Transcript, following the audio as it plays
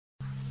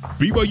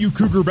BYU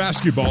Cougar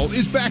basketball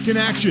is back in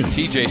action.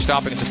 TJ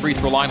stopping at the free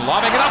throw line,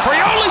 lobbing it up for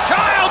Yoli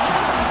Childs,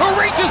 who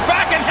reaches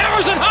back and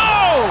hammers it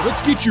home.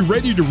 Let's get you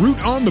ready to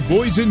root on the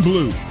boys in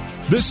blue.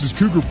 This is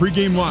Cougar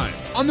Pregame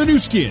Live on the new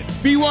skin,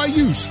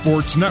 BYU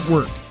Sports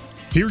Network.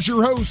 Here's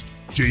your host,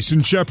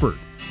 Jason Shepard.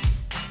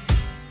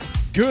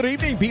 Good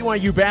evening,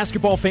 BYU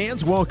basketball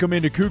fans. Welcome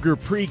into Cougar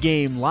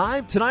Pregame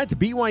Live. Tonight, the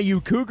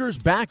BYU Cougars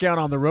back out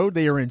on the road.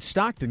 They are in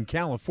Stockton,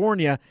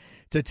 California,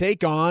 to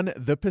take on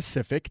the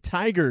Pacific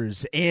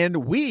Tigers.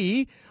 And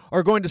we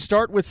are going to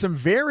start with some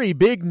very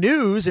big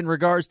news in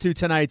regards to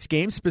tonight's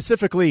game,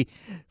 specifically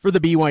for the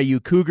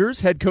BYU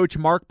Cougars. Head coach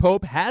Mark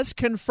Pope has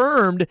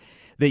confirmed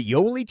that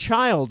Yoli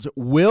Childs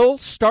will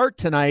start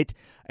tonight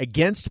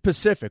against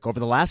Pacific. Over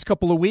the last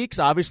couple of weeks,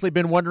 obviously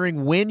been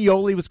wondering when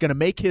Yoli was going to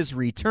make his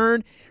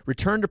return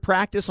to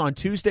practice on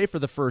Tuesday for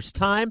the first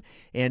time.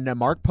 And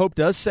Mark Pope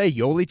does say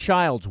Yoli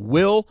Childs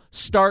will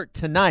start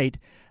tonight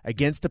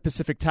against the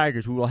Pacific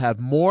Tigers. We will have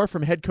more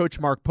from head coach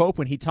Mark Pope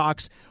when he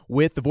talks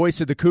with the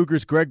voice of the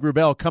Cougars, Greg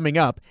Wrubell, coming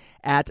up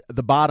at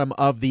the bottom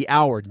of the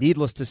hour.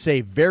 Needless to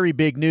say, very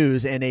big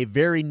news and a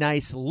very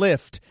nice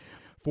lift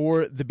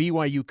for the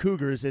BYU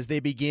Cougars as they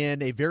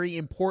begin a very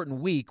important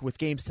week with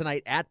games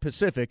tonight at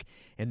Pacific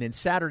and then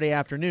Saturday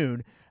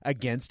afternoon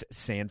against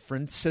San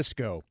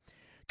Francisco.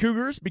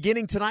 Cougars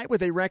beginning tonight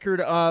with a record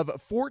of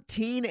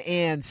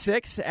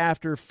 14-6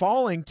 after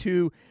falling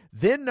to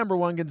then number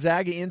one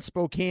Gonzaga in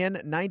Spokane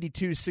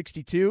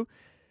 92-62.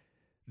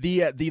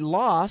 The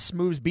loss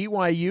moves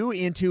BYU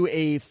into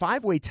a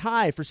five-way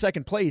tie for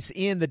second place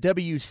in the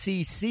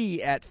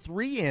WCC at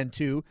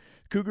 3-2.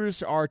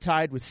 Cougars are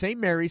tied with St.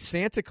 Mary's,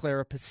 Santa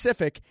Clara,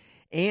 Pacific,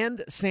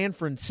 and San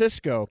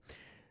Francisco.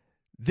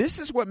 This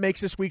is what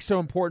makes this week so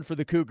important for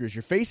the Cougars.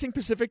 You're facing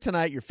Pacific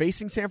tonight. You're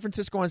facing San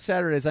Francisco on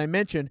Saturday. As I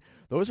mentioned,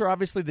 those are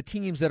obviously the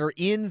teams that are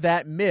in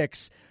that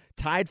mix,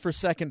 tied for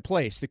second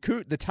place.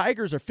 The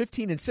Tigers are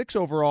 15-6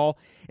 overall,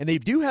 and they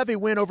do have a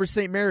win over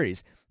St.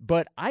 Mary's.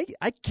 But I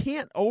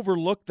can't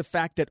overlook the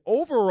fact that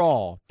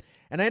overall,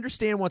 and I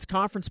understand once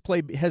conference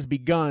play has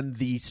begun,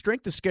 the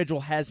strength of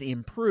schedule has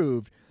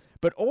improved.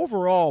 But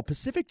overall,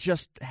 Pacific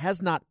just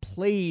has not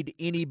played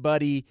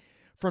anybody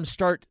from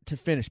start to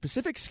finish.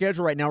 Pacific's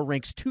schedule right now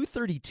ranks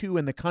 232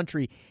 in the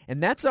country,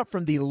 and that's up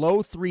from the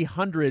low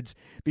 300s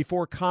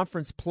before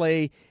conference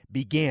play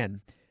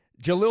began.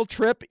 Jalil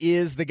Tripp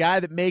is the guy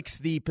that makes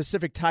the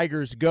Pacific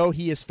Tigers go.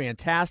 He is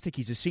fantastic.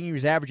 He's a senior.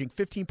 He's averaging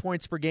 15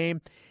 points per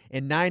game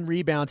and 9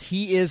 rebounds.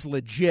 He is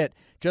legit.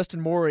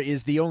 Justin Mora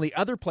is the only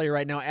other player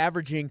right now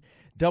averaging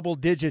double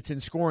digits in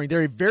scoring.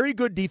 They're a very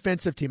good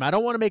defensive team. I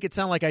don't want to make it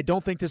sound like I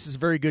don't think this is a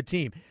very good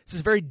team. This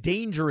is a very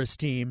dangerous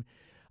team,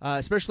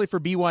 especially for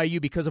BYU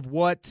because of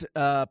what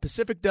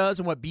Pacific does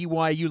and what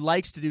BYU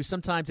likes to do.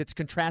 Sometimes it's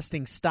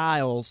contrasting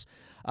styles.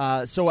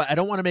 So I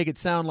don't want to make it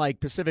sound like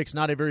Pacific's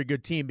not a very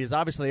good team because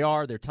obviously they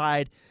are. They're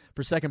tied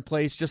for second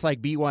place just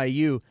like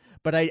BYU.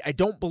 But I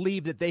don't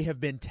believe that they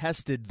have been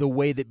tested the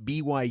way that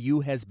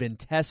BYU has been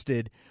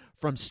tested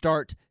from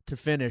start to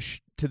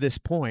finish to this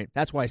point.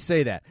 That's why I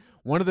say that.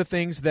 One of the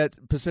things that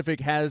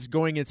Pacific has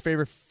going in its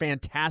favor,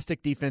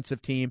 fantastic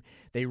defensive team.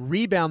 They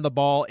rebound the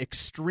ball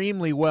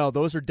extremely well.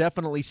 Those are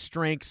definitely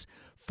strengths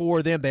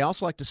for them. They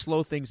also like to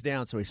slow things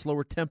down, so a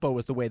slower tempo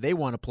is the way they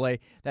want to play.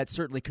 That's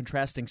certainly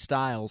contrasting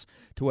styles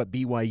to what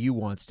BYU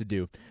wants to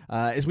do.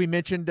 As we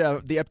mentioned,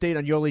 the update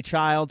on Yoli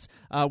Childs,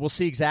 we'll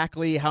see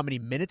exactly how many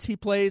minutes he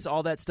plays,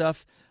 all that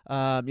stuff.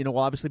 Will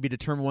obviously be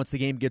determined once the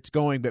game gets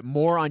going, but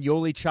more on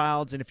Yoli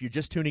Childs, and if you're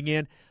just tuning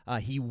in,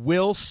 he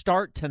will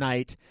start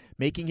tonight,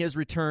 making his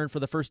return for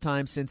the first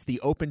time since the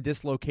open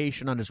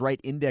dislocation on his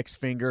right index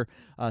finger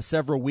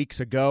several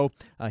weeks ago.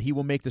 He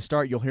will make the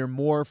start. You'll hear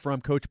more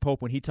from Coach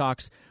Pope when he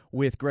talks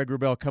with Greg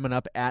Wrubell coming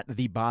up at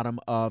the bottom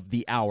of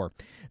the hour.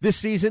 This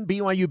season,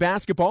 BYU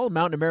basketball and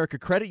Mountain America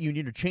Credit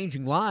Union are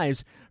changing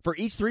lives. For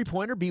each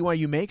three-pointer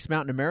BYU makes,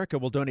 Mountain America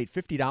will donate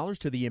 $50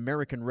 to the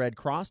American Red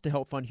Cross to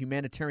help fund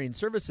humanitarian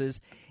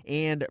services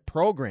and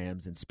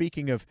programs. And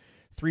speaking of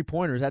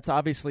three-pointers, that's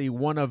obviously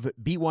one of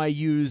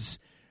BYU's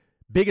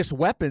biggest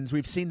weapons.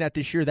 We've seen that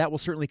this year. That will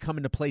certainly come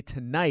into play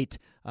tonight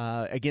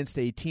against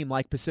a team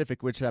like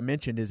Pacific, which I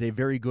mentioned is a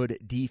very good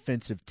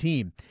defensive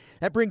team.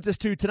 That brings us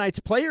to tonight's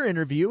player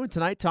interview, and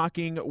tonight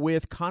talking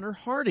with Connor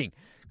Harding.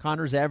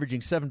 Connor's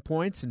averaging 7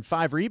 points and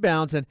 5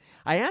 rebounds, and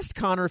I asked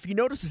Connor if he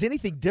notices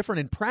anything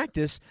different in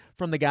practice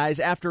from the guys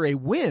after a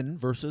win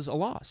versus a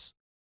loss.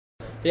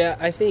 Yeah,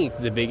 I think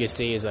the biggest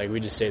thing is we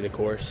just stay the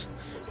course.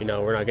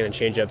 We're not going to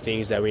change up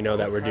things that we know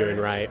that we're doing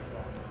right.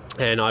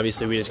 And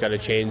obviously we just got to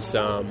change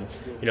some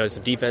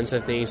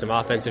defensive things, some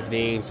offensive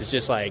things. It's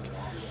just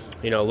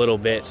little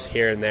bits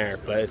here and there,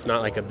 but it's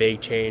not like a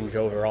big change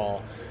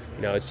overall.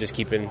 It's just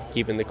keeping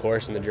the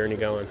course and the journey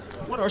going.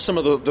 What are some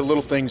of the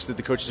little things that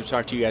the coaches have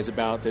talked to you guys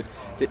about that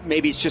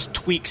maybe it's just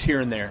tweaks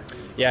here and there?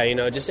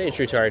 Yeah, just staying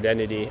true to our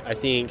identity. I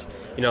think,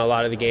 a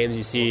lot of the games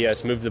you see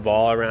us move the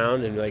ball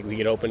around and we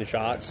get open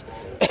shots.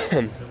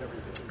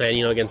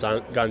 And, against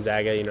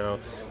Gonzaga,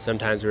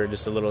 sometimes we were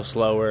just a little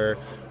slower.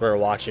 We were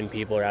watching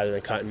people rather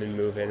than cutting and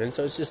moving. And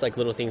so it's just like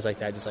little things like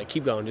that, just like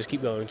keep going,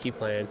 keep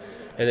playing.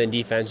 And then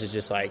defense is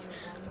just like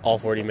all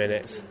 40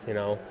 minutes, And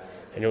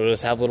we'll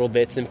just have little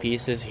bits and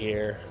pieces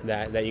here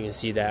that you can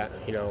see that,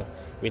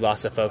 we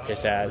lost the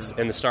focus as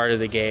in the start of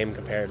the game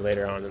compared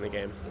later on in the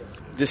game.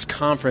 This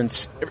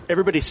conference,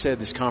 everybody said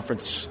this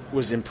conference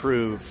was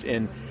improved.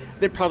 And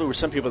there probably were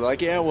some people that were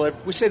like, yeah, well,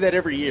 we say that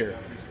every year.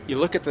 You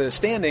look at the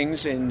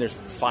standings, and there's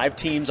 5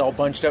 teams all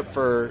bunched up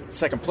for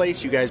second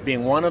place, you guys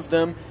being one of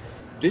them.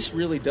 This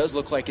really does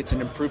look like it's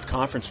an improved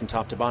conference from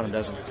top to bottom,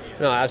 doesn't it?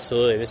 No,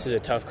 absolutely. This is a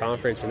tough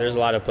conference, and there's a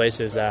lot of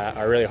places that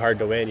are really hard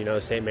to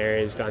win. St.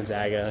 Mary's,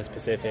 Gonzaga,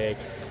 Pacific,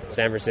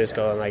 San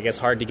Francisco, and it's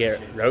hard to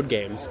get road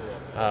games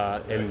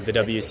in the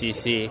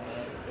WCC.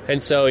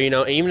 And so,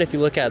 even if you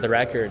look at the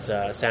records,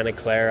 Santa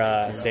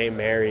Clara, St.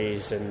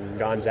 Mary's, and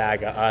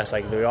Gonzaga, us,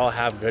 we all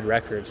have good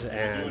records,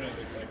 and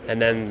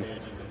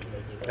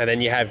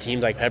then you have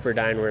teams like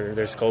Pepperdine where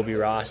there's Colby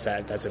Ross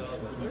that's an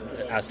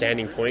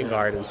outstanding point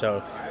guard, and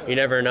so you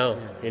never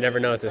know. You never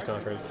know at this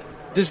conference.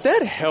 Does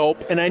that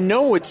help? And I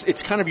know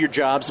it's kind of your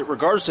jobs, that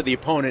regardless of the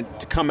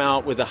opponent, to come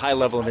out with a high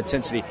level of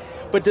intensity.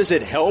 But does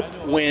it help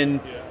when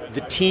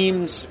the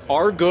teams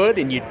are good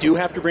and you do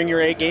have to bring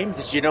your A game?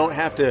 Because you don't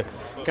have to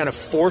kind of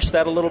force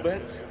that a little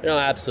bit?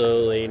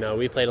 Absolutely.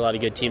 We played a lot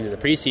of good teams in the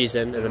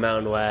preseason in the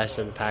Mountain West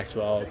and the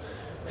Pac-12.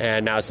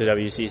 And now it's the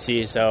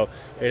WCC. So,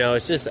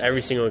 it's just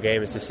every single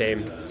game, it's the same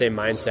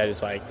mindset.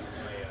 It's like,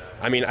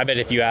 I bet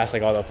if you ask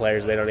all the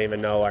players, they don't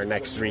even know our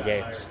next 3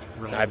 games.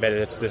 Right. I bet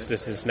it's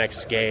this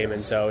next game.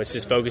 And so it's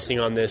just focusing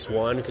on this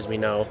one because we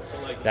know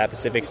that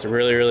Pacific's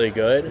really, really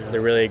good.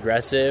 They're really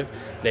aggressive.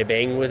 They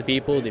bang with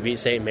people. They beat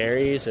St.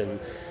 Mary's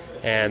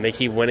and they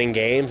keep winning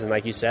games. And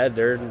like you said,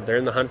 they're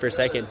in the hunt for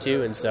second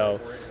too. And so,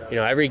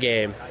 every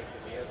game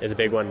is a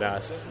big one to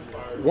us.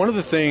 One of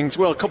the things,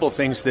 a couple of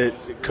things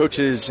that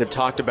coaches have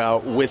talked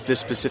about with this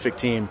specific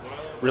team,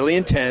 really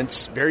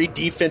intense, very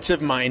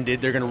defensive-minded.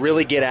 They're going to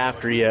really get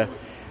after you.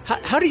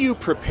 How do you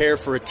prepare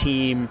for a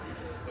team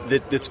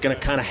that's going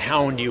to kind of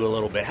hound you a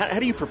little bit? How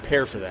do you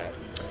prepare for that?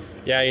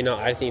 Yeah,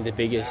 I think the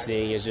biggest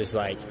thing is just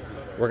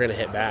we're going to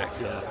hit back.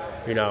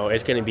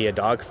 It's going to be a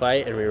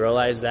dogfight, and we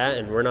realize that,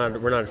 and we're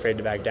not afraid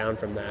to back down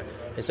from that.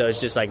 And so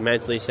it's just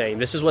mentally saying,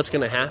 this is what's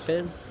going to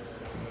happen,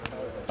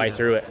 fight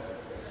through it.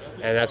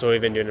 And that's what we've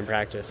been doing in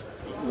practice.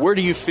 Where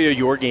do you feel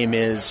your game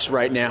is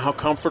right now? How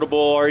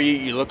comfortable are you?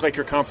 You look like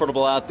you're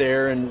comfortable out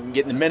there and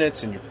getting the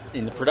minutes, and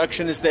the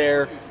production is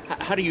there.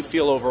 How do you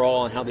feel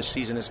overall, and how this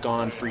season has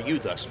gone for you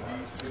thus far?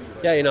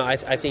 Yeah,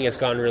 I think it's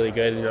gone really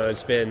good.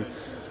 It's been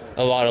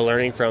a lot of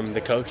learning from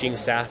the coaching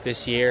staff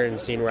this year and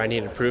seeing where I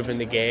need to improve in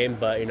the game.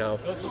 But,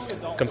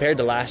 compared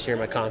to last year,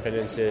 my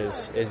confidence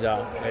is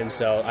up. And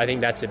so I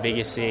think that's the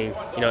biggest thing,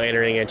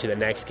 entering into the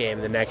next game,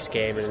 and the next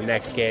game, and the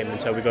next game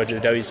until we go to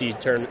the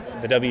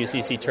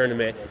WCC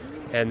tournament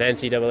and the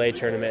NCAA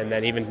tournament. And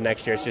then even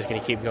next year, it's just going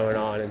to keep going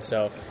on. And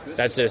so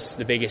that's just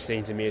the biggest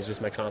thing to me is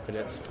just my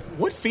confidence.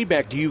 What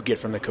feedback do you get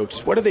from the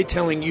coaches? What are they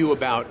telling you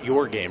about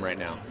your game right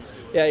now?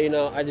 Yeah,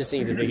 I just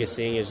think the biggest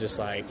thing is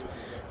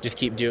just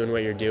keep doing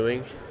what you're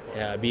doing,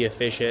 be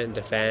efficient,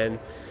 defend,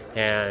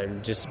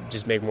 and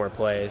just make more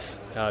plays.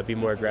 Be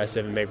more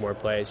aggressive and make more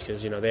plays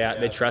because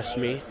they trust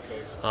me.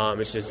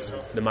 It's just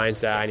the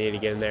mindset I need to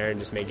get in there and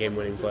just make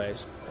game-winning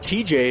plays.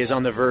 TJ is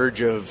on the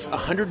verge of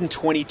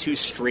 122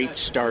 straight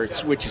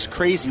starts, which is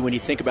crazy when you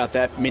think about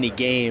that many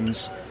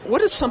games. What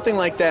does something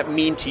like that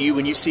mean to you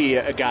when you see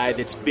a guy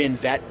that's been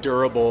that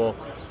durable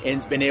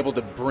and's been able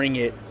to bring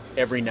it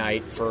every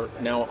night for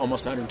now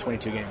almost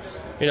 122 games?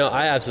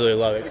 I absolutely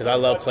love it because I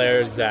love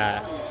players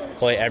that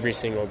play every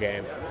single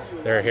game.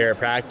 They're here at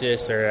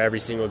practice, they're at every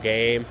single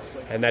game,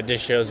 and that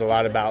just shows a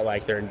lot about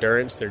their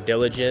endurance, their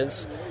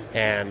diligence,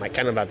 and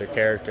kind of about their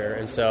character.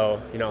 And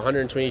so,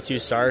 122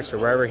 starts or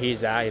wherever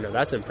he's at,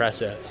 that's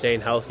impressive.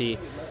 Staying healthy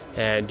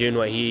and doing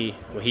what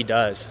he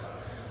does.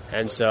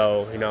 And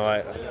so,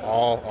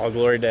 all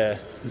glory to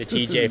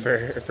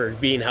TJ for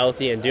being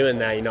healthy and doing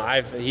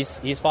that.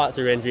 He's fought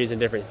through injuries and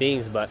different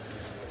things, but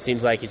it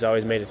seems like he's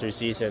always made it through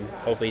season.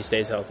 Hopefully he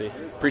stays healthy.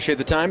 Appreciate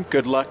the time.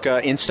 Good luck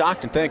in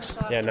Stockton. Thanks.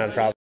 Yeah, not a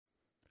problem.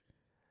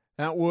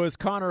 That was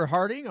Connor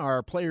Harding,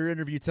 our player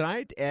interview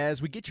tonight,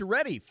 as we get you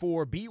ready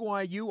for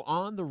BYU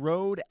on the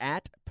road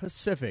at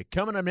Pacific.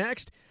 Coming up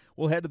next,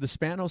 we'll head to the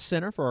Spanos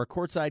Center for our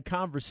courtside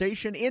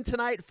conversation. In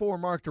tonight for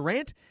Mark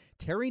Durant,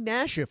 Terry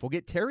Nashif. We'll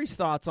get Terry's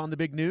thoughts on the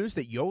big news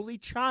that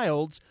Yoli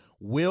Childs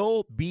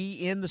will be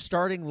in the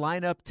starting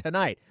lineup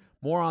tonight.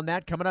 More on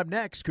that coming up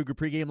next. Cougar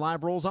Pregame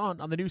Live rolls on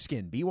the new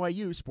skin,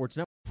 BYU Sports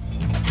Network.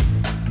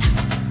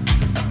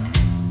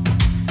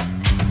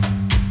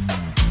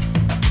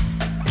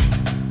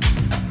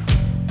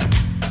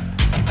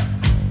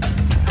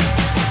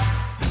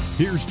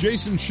 Here's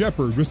Jason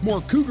Shepard with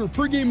more Cougar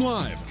Pregame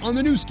Live on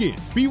the new skin,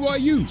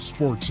 BYU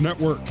Sports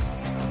Network.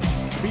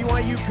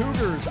 BYU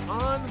Cougars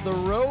on the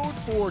road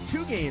for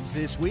 2 games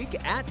this week,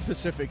 at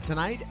Pacific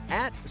tonight,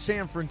 at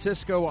San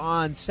Francisco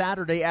on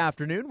Saturday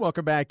afternoon.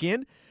 Welcome back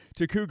in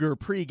to Cougar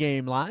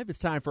Pregame Live. It's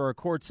time for our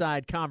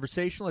courtside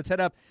conversation. Let's head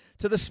up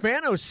to the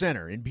Spanos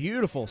Center in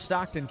beautiful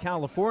Stockton,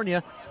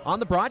 California. On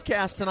the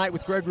broadcast tonight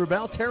with Greg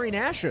Wrubell, Terry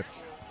Nashif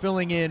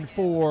filling in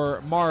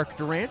for Mark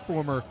Durant,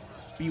 former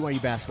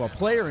BYU basketball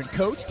player and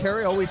coach.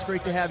 Terry, always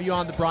great to have you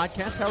on the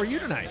broadcast. How are you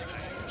tonight?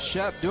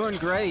 Shep, doing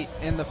great.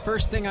 And the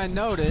first thing I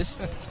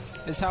noticed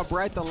is how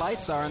bright the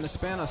lights are in the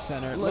Spanos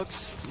Center. It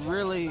looks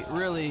really,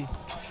 really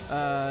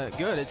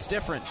good. It's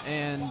different,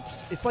 and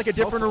it's like a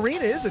different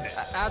arena, isn't it?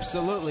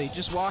 Absolutely.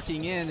 Just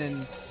walking in,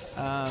 and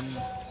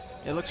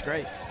it looks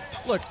great.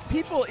 Look,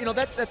 people,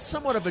 that's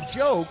somewhat of a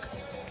joke,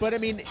 but I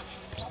mean,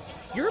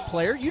 you're a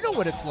player. You know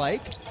what it's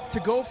like to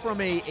go from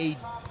a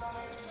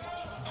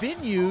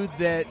venue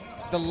that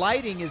the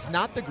lighting is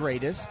not the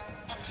greatest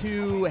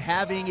to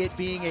having it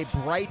being a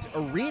bright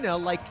arena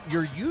like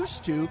you're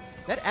used to.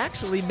 That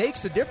actually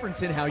makes a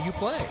difference in how you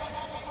play.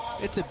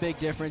 It's a big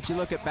difference. You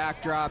look at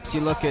backdrops, you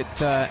look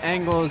at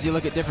angles, you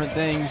look at different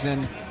things,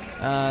 and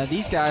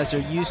these guys are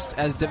used,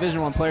 as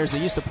Division I players,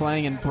 they're used to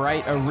playing in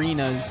bright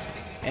arenas,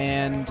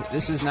 and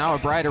this is now a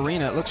bright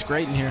arena. It looks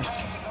great in here.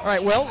 All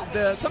right, well,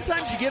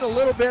 sometimes you get a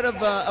little bit of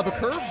a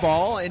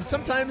curveball, and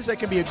sometimes that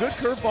can be a good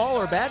curveball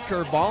or a bad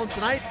curveball, and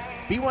tonight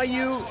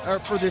BYU,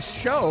 for this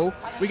show,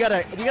 we got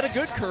a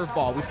good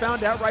curveball. We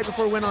found out right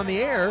before we went on the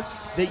air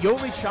that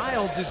Yoli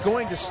Childs is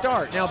going to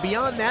start. Now,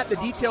 beyond that, the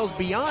details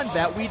beyond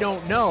that, we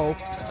don't know.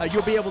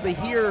 You'll be able to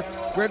hear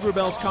Greg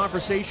Wrubell's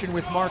conversation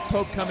with Mark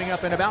Pope coming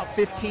up in about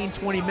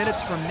 15-20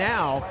 minutes from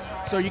now.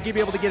 So you'll be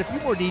able to get a few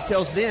more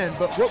details then.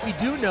 But what we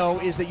do know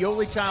is that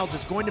Yoli Childs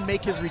is going to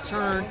make his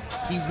return.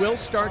 He will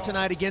start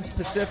tonight against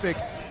Pacific.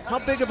 How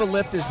big of a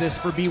lift is this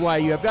for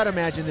BYU? I've got to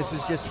imagine this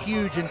is just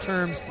huge in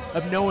terms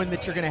of knowing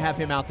that you're going to have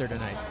him out there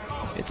tonight.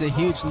 It's a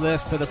huge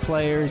lift for the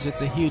players.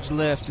 It's a huge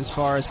lift as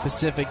far as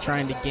Pacific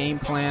trying to game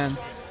plan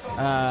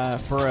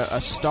for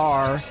a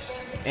star,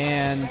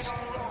 and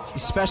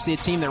especially a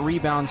team that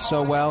rebounds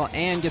so well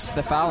and gets to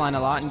the foul line a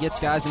lot and gets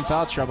guys in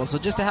foul trouble. So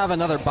just to have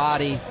another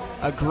body,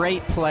 a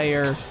great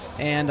player,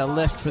 and a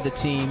lift for the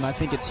team, I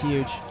think it's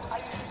huge.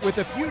 With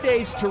a few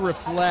days to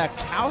reflect,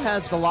 how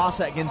has the loss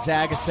at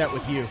Gonzaga set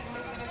with you?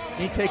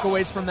 Any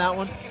takeaways from that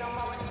one?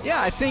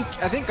 Yeah, I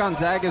think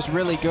Gonzaga's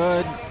really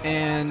good,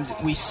 and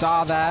we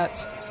saw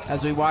that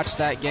as we watched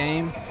that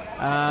game.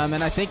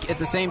 And I think at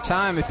the same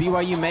time, if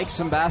BYU makes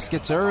some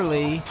baskets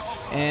early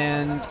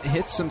and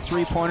hits some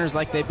three-pointers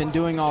like they've been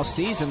doing all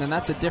season, then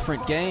that's a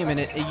different game, and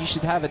you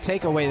should have a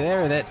takeaway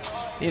there that,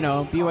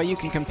 BYU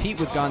can compete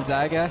with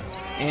Gonzaga,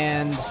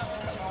 and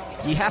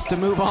you have to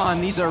move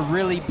on. These are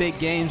really big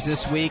games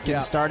this week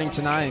and starting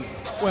tonight.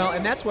 Well,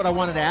 and that's what I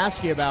wanted to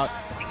ask you about.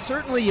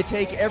 Certainly you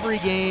take every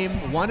game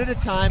one at a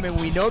time,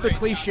 and we know the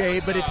cliche,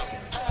 but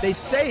they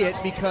say it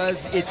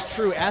because it's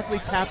true.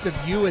 Athletes have to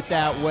view it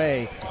that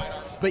way.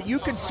 But you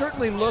can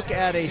certainly look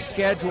at a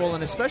schedule,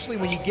 and especially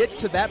when you get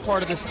to that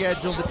part of the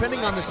schedule, depending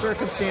on the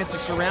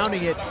circumstances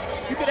surrounding it,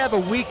 you could have a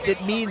week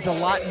that means a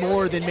lot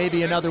more than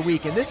maybe another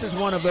week. And this is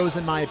one of those,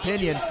 in my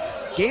opinion.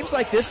 Games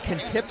like this can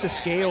tip the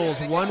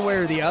scales one way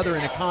or the other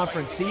in a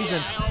conference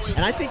season. And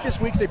I think this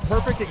week's a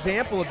perfect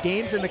example of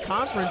games in the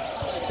conference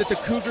that the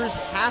Cougars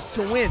have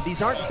to win.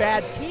 These aren't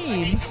bad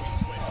teams,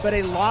 but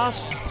a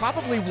loss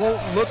probably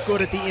won't look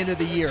good at the end of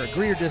the year.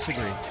 Agree or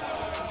disagree?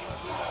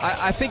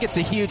 I think it's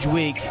a huge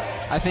week.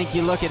 I think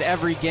you look at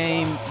every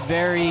game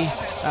very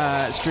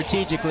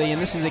strategically,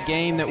 and this is a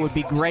game that would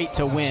be great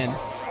to win.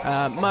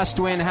 Must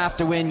win, have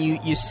to win,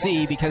 you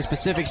see, because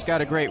Pacific's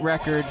got a great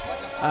record.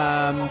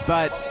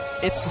 But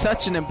it's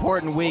such an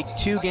important week,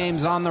 2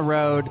 games on the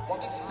road,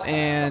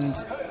 and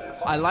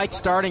I like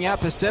starting at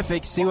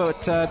Pacific, see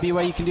what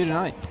BYU can do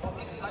tonight.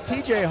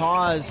 TJ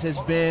Haws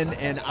has been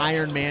an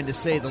Iron Man, to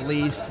say the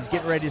least. He's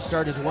getting ready to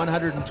start his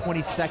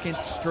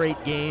 122nd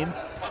straight game.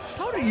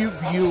 How do you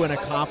view an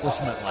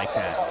accomplishment like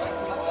that?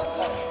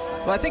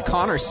 Well, I think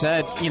Connor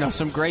said,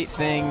 some great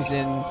things,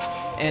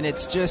 and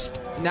it's just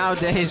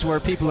nowadays where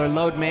people are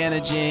load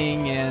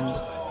managing and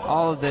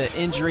all of the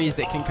injuries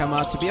that can come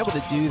up, to be able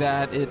to do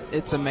that,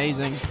 it's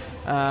amazing.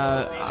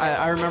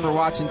 I remember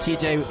watching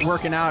TJ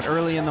working out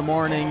early in the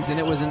mornings, and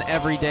it was an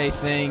everyday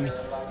thing.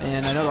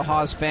 And I know the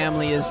Haws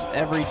family is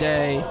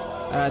everyday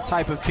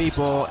type of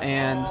people,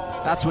 and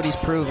that's what he's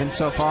proven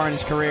so far in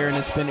his career, and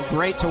it's been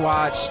great to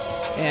watch.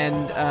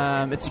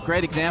 And it's a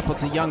great example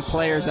to young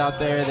players out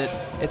there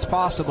that it's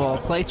possible.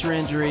 Play through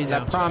injuries.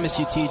 Yeah. I promise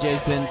you,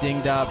 TJ's been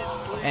dinged up,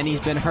 and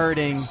he's been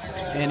hurting,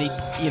 and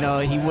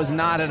he was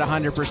not at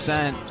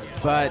 100%,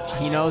 but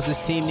he knows his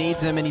team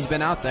needs him, and he's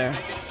been out there.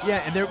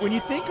 Yeah, and when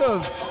you think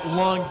of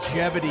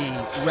longevity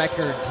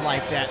records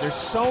like that, there's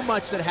so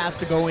much that has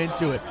to go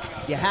into it.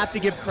 You have to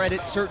give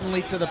credit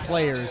certainly to the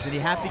players, and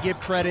you have to give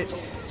credit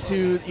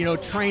to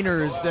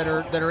trainers that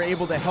are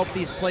able to help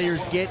these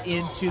players get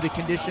into the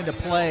condition to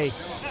play.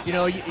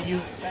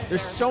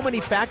 There's so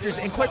many factors,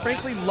 and quite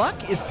frankly,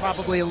 luck is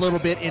probably a little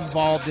bit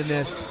involved in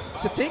this.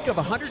 To think of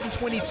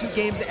 122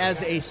 games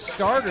as a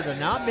starter, to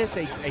not miss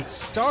a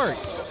start,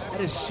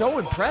 that is so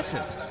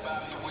impressive.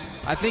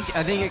 I think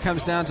it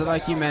comes down to,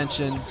 like you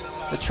mentioned,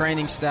 the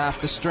training staff,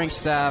 the strength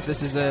staff.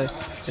 This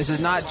is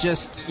not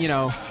just,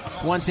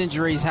 once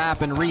injuries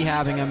happen,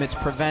 rehabbing them. It's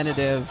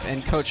preventative,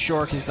 and Coach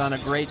Shork has done a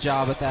great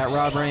job at that.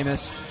 Rob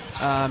Ramus,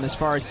 as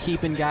far as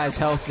keeping guys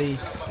healthy.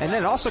 And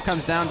then it also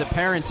comes down to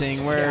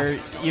parenting, where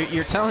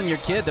you're telling your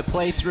kid to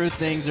play through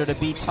things or to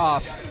be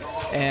tough.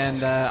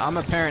 And I'm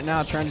a parent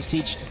now trying to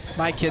teach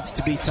my kids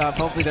to be tough.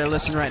 Hopefully they're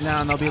listening right now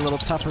and they'll be a little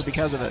tougher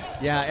because of it.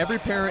 Yeah, every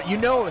parent,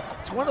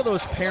 it's one of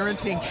those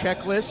parenting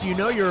checklists.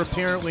 You're a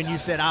parent when you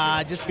said,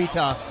 just be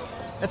tough.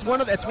 That's one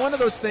of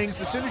those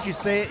things. As soon as you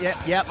say it,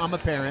 yep, I'm a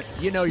parent.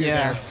 You're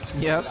there.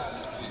 Yep.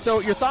 So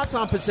your thoughts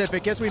on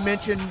Pacific? As we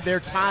mentioned, they're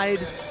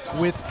tied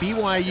with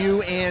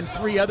BYU and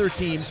 3 other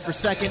teams for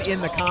second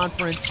in the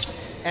conference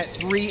at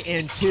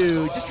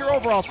 3-2. Just your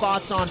overall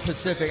thoughts on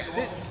Pacific.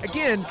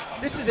 Again,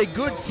 this is a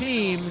good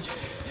team.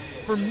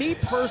 For me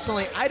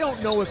personally, I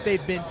don't know if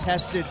they've been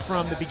tested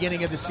from the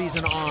beginning of the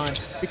season on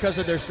because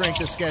of their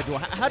strength of schedule.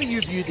 How do you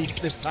view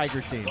this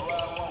Tiger team?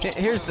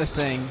 Here's the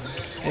thing.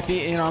 If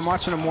I'm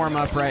watching them warm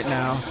up right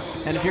now,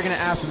 and if you're going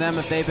to ask them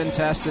if they've been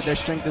tested, their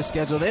strength of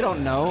schedule, they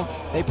don't know.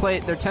 They're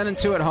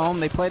 10-2 at home.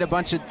 They played a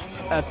bunch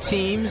of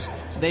teams.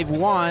 They've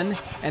won,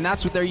 and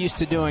that's what they're used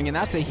to doing. And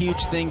that's a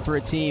huge thing for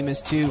a team,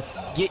 is to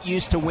get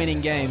used to winning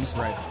games.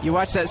 Right. You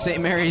watch that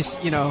St. Mary's,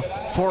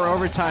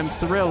 4-overtime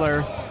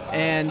thriller,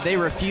 and they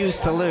refuse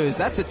to lose.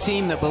 That's a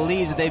team that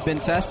believes they've been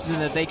tested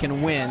and that they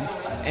can win.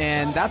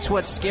 And that's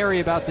what's scary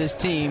about this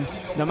team.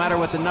 No matter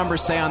what the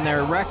numbers say on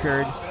their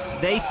record,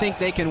 they think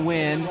they can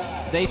win.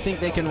 They think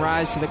they can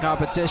rise to the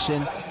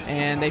competition,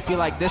 and they feel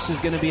like this is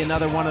going to be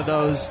another one of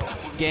those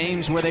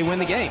games where they win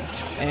the game.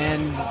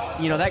 And,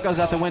 that goes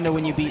out the window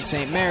when you beat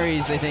St.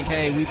 Mary's. They think,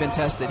 hey, we've been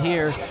tested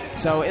here.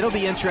 So it'll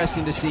be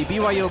interesting to see.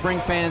 BYU will bring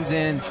fans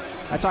in.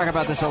 I talk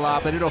about this a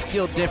lot, but it'll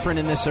feel different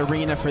in this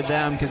arena for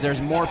them because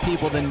there's more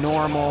people than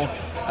normal.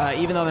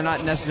 Even though they're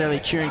not necessarily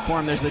cheering for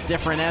them, there's a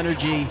different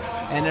energy,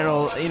 and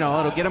it'll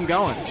get them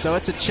going. So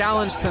it's a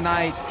challenge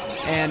tonight,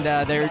 and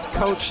their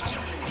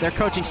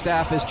coaching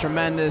staff is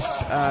tremendous.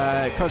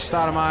 Coach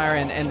Stoudemire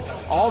and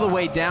all the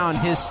way down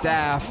his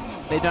staff,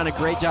 they've done a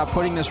great job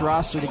putting this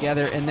roster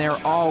together, and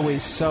they're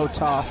always so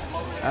tough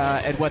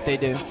at what they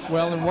do.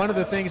 Well, and one of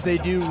the things they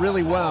do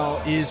really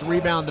well is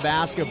rebound the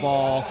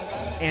basketball.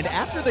 And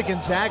after the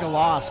Gonzaga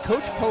loss,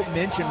 Coach Pope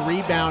mentioned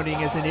rebounding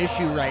as an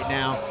issue right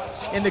now.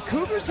 And the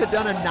Cougars had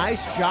done a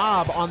nice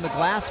job on the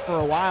glass for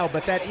a while,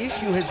 but that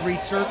issue has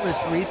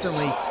resurfaced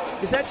recently.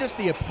 Is that just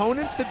the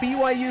opponents that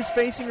BYU is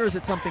facing, or is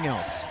it something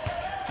else?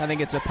 I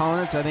think it's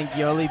opponents. I think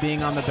Yoli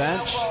being on the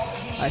bench.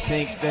 I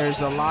think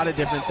there's a lot of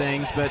different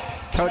things, but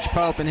Coach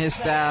Pope and his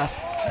staff,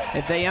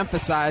 if they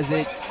emphasize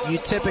it, you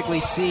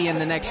typically see in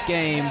the next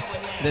game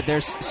that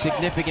there's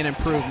significant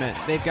improvement.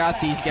 They've got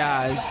these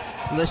guys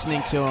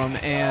listening to them,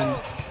 and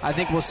I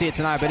think we'll see it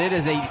tonight. But it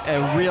is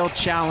a real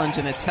challenge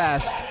and a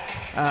test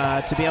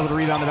to be able to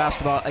rebound the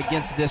basketball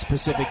against this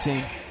Pacific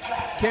team.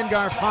 Ken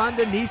Garff,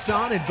 Honda,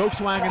 Nissan, and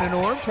Volkswagen and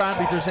Orem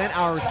proudly present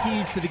our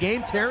keys to the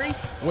game. Terry,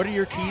 what are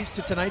your keys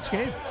to tonight's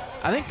game?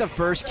 I think the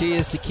first key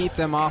is to keep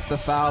them off the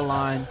foul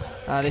line.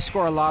 They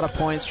score a lot of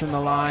points from the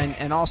line,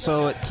 and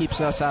also it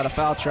keeps us out of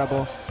foul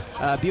trouble.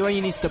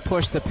 BYU needs to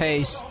push the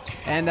pace.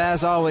 And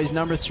as always,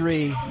 number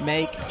 3,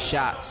 make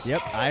shots.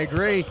 Yep, I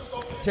agree.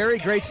 Terry,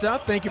 great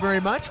stuff. Thank you very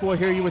much. We'll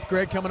hear you with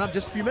Greg coming up in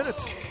just a few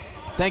minutes.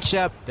 Thanks,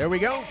 Shep. There we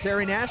go.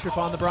 Terry Nashif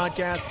on the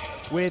broadcast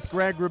with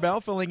Greg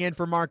Wrubell filling in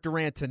for Mark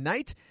Durant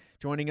tonight.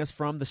 Joining us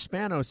from the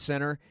Spanos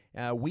Center.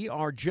 We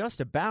are just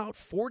about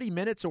 40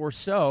 minutes or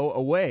so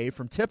away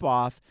from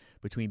tip-off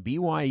between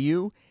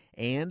BYU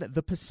and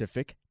the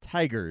Pacific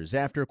Tigers.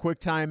 After a quick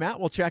timeout,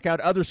 we'll check out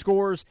other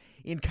scores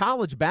in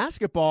college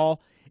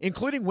basketball,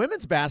 including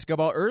women's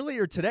basketball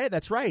earlier today.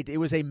 That's right. It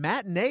was a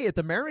matinee at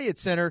the Marriott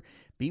Center.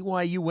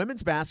 BYU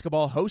women's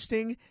basketball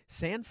hosting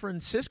San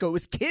Francisco. It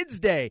was Kids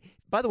Day.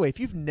 By the way, if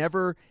you've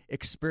never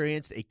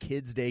experienced a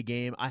Kids Day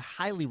game, I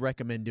highly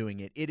recommend doing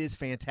it. It is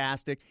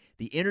fantastic.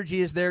 The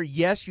energy is there.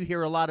 Yes, you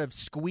hear a lot of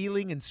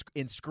squealing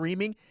and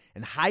screaming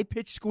and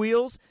high-pitched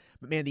squeals,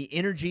 but, man, the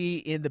energy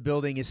in the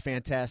building is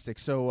fantastic.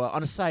 So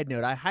on a side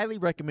note, I highly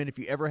recommend if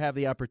you ever have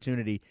the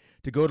opportunity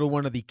to go to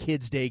one of the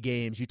Kids Day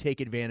games, you take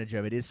advantage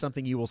of it. It is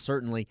something you will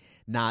certainly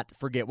not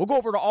forget. We'll go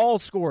over to all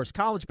scores,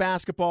 college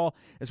basketball,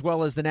 as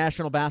well as the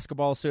National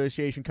Basketball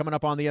Association coming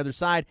up on the other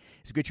side.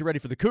 So get you ready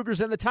for the Cougars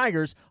and the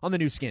Tigers on the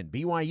new skin,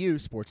 BYU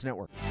Sports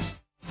Network.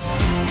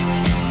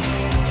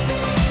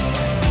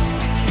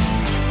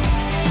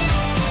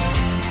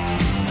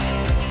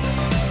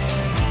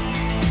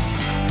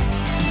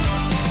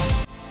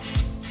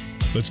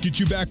 Let's get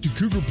you back to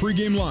Cougar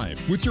Pregame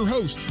Live with your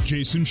host,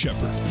 Jason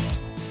Shepard.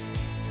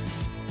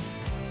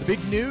 The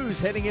big news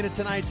heading into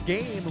tonight's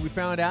game, we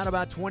found out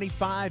about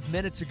 25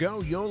 minutes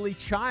ago, Yoli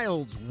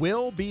Childs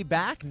will be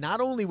back.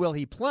 Not only will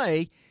he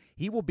play,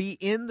 he will be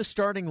in the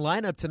starting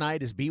lineup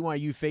tonight as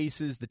BYU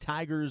faces the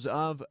Tigers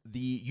of the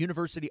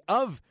University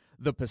of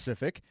the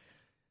Pacific.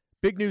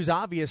 Big news,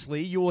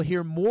 obviously. You will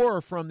hear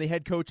more from the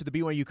head coach of the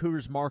BYU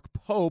Cougars, Mark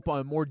Pope,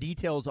 on more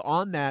details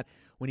on that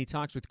when he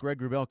talks with Greg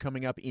Wrubell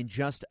coming up in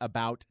just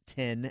about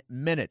 10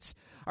 minutes.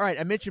 All right,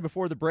 I mentioned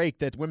before the break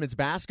that women's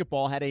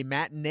basketball had a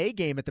matinee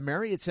game at the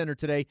Marriott Center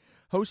today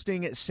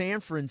hosting San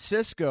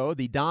Francisco.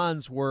 The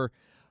Dons were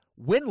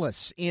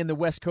winless in the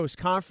West Coast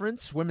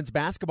Conference. Women's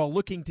basketball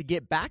looking to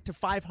get back to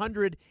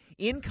 500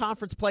 in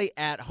conference play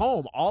at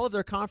home. All of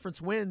their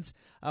conference wins,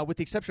 with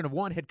the exception of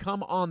one, had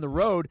come on the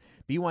road.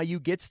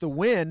 BYU gets the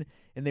win,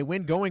 and they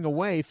win going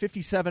away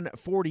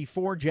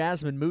 57-44.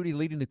 Jasmine Moody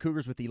leading the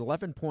Cougars with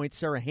 11 points.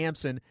 Sarah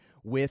Hampson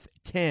with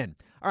 10.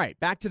 All right,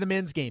 back to the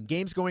men's game.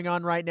 Games going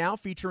on right now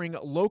featuring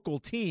local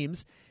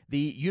teams. The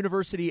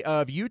University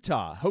of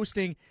Utah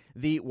hosting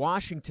the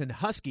Washington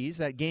Huskies.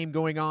 That game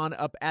going on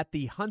up at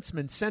the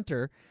Huntsman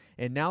Center.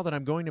 And now that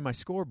I'm going to my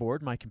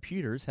scoreboard, my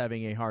computer's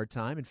having a hard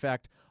time. In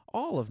fact,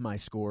 all of my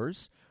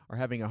scores are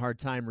having a hard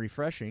time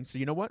refreshing. So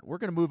you know what? We're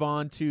going to move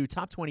on to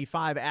top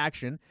 25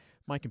 action.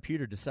 If my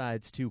computer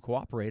decides to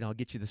cooperate, I'll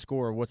get you the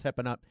score of what's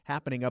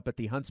happening up at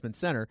the Huntsman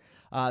Center.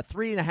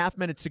 3.5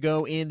 minutes to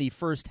go in the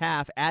first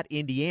half at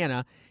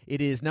Indiana. It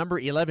is number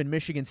 11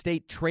 Michigan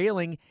State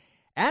trailing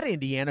at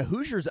Indiana.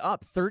 Hoosiers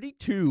up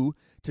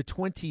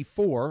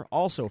 32-24.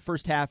 Also,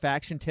 first half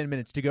action, 10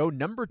 minutes to go.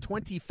 Number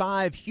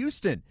 25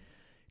 Houston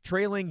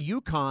trailing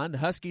UConn. The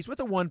Huskies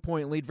with a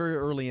 1-point lead very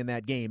early in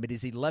that game. It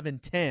is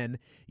 11-10.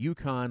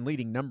 UConn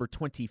leading number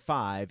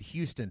 25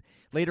 Houston.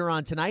 Later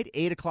on tonight,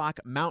 8 o'clock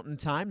Mountain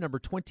Time, number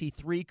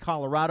 23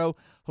 Colorado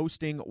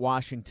hosting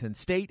Washington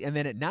State. And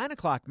then at 9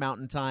 o'clock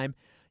Mountain Time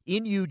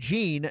in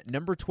Eugene,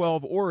 number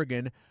 12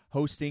 Oregon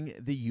hosting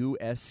the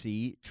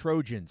USC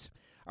Trojans.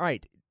 All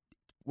right,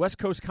 West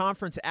Coast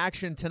Conference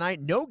action tonight.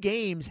 No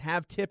games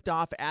have tipped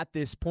off at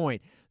this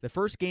point. The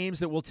first games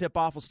that will tip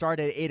off will start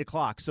at 8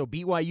 o'clock. So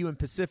BYU and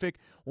Pacific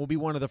will be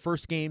one of the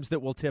first games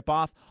that will tip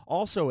off.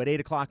 Also at 8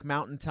 o'clock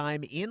Mountain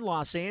Time in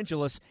Los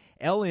Angeles,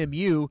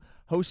 LMU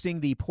hosting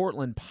the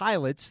Portland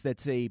Pilots.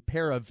 That's a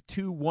pair of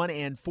 2, 1,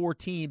 and 4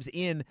 teams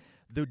in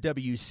the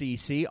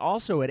WCC.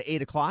 Also at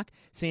 8 o'clock,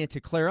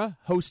 Santa Clara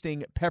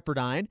hosting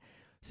Pepperdine.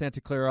 Santa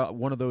Clara,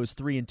 one of those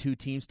 3-2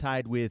 teams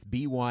tied with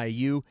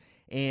BYU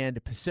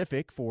and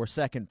Pacific for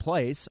second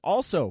place.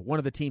 Also, one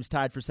of the teams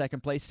tied for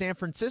second place, San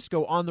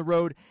Francisco on the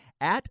road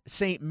at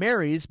St.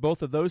 Mary's.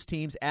 Both of those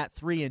teams at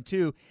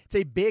 3-2. It's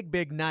a big,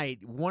 big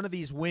night. One of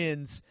these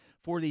wins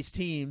for these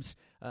teams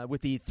with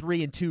the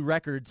 3-2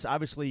 records,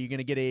 obviously you're going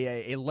to get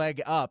a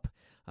leg up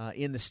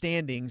in the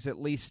standings,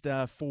 at least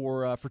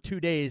for 2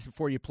 days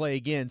before you play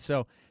again.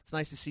 So it's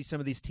nice to see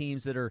some of these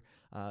teams that are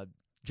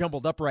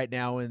jumbled up right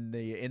now in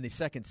the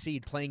second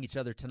seed playing each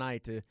other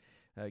tonight to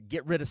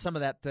get rid of some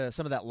of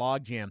that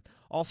log jam.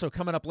 Also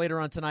coming up later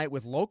on tonight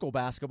with local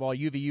basketball,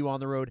 UVU on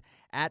the road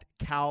at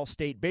Cal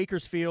State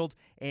Bakersfield,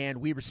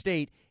 and Weber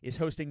State is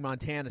hosting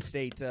Montana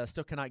State.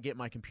 Still cannot get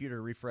my computer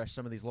to refresh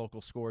some of these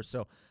local scores,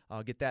 so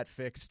I'll get that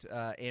fixed,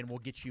 and we'll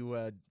get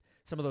you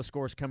some of those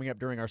scores coming up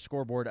during our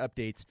scoreboard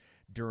updates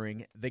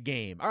during the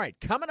game. All right,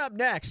 coming up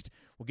next,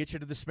 we'll get you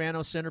to the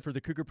Spanos Center for the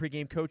Cougar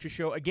Pregame Coaches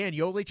Show. Again,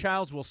 Yoli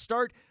Childs will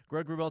start.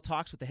 Greg Wrubell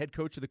talks with the head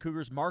coach of the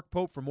Cougars, Mark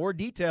Pope, for more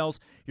details.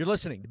 You're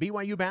listening to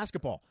BYU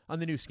Basketball on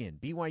the new skin,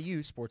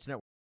 BYU Sports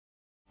Network.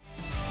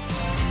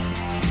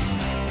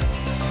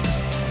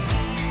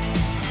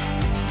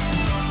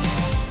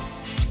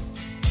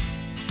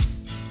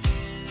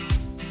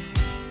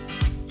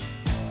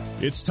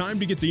 It's time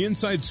to get the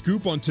inside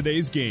scoop on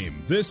today's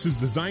game. This is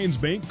the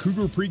Zions Bank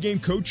Cougar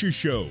Pregame Coaches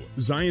Show.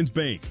 Zions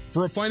Bank.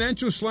 For a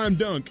financial slam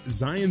dunk,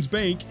 Zions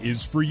Bank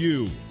is for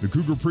you. The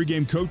Cougar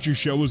Pregame Coaches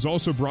Show is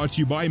also brought to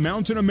you by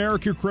Mountain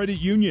America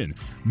Credit Union.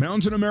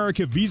 Mountain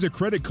America Visa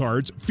credit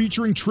cards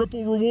featuring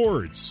triple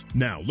rewards.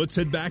 Now, let's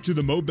head back to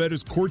the Mo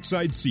Betta's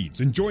courtside seats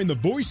and join the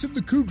voice of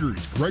the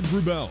Cougars, Greg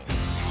Wrubell.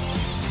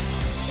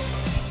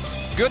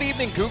 Good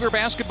evening, Cougar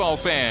basketball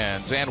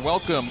fans, and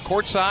welcome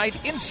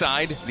courtside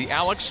inside the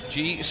Alex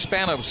G.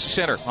 Spanos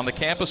Center on the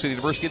campus of the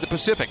University of the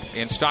Pacific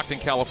in Stockton,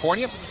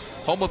 California,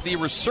 home of the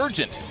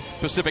resurgent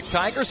Pacific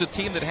Tigers, a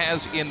team that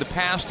has in the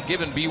past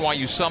given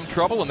BYU some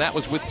trouble, and that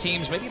was with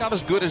teams maybe not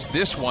as good as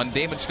this one.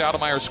 Damon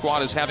Stoutemeyer's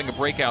squad is having a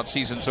breakout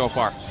season so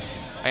far.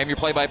 I am your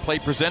play-by-play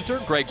presenter,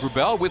 Greg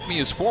Wrubell. With me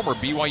is former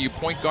BYU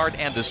point guard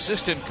and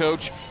assistant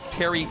coach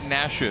Terry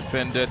Nashif.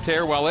 And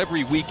Terry, while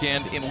every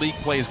weekend in league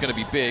play is going to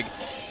be big,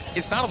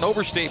 it's not an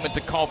overstatement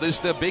to call this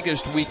the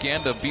biggest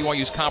weekend of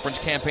BYU's conference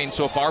campaign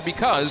so far,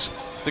 because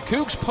the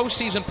Cougs'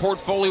 postseason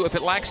portfolio, if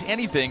it lacks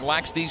anything,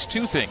 lacks these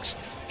two things: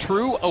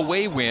 true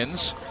away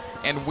wins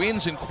and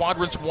wins in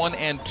quadrants 1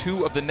 and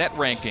 2 of the net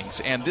rankings.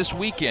 And this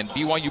weekend,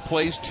 BYU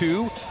plays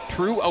 2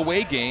 true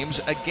away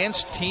games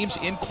against teams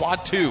in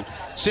quad 2.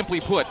 Simply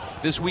put,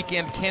 this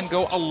weekend can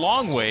go a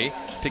long way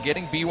to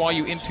getting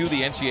BYU into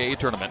the NCAA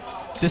tournament.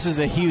 This is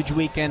a huge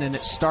weekend, and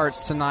it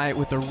starts tonight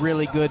with a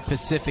really good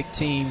Pacific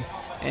team.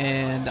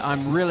 And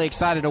I'm really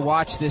excited to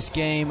watch this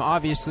game.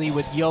 Obviously,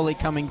 with Yoli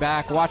coming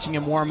back, watching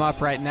him warm up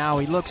right now,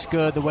 he looks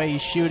good, the way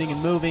he's shooting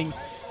and moving,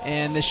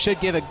 and this should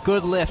give a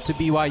good lift to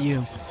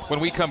BYU. When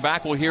we come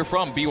back, we'll hear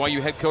from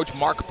BYU head coach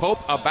Mark Pope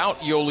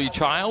about Yoli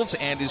Childs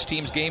and his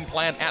team's game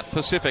plan at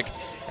Pacific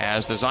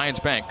as the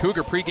Zions Bank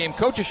Cougar pregame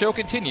coaches show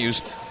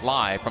continues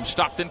live from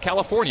Stockton,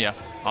 California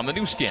on the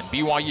new skin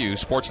BYU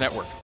Sports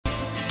Network.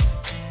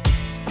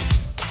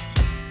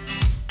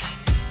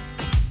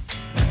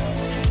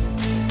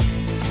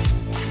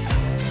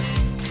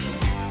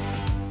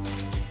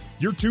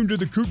 You're tuned to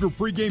the Cougar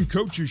Pregame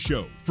Coaches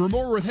Show. For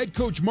more with head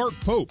coach Mark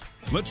Pope,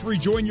 let's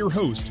rejoin your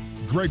host,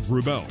 Greg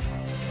Wrubell.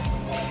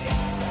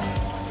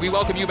 We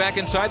welcome you back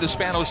inside the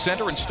Spanos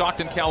Center in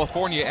Stockton,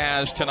 California,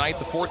 as tonight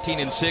the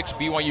 14-6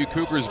 BYU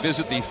Cougars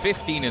visit the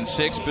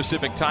 15-6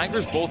 Pacific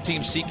Tigers. Both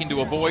teams seeking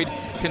to avoid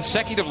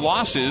consecutive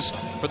losses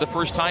for the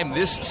first time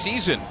this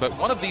season. But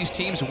one of these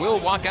teams will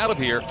walk out of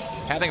here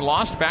having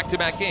lost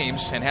back-to-back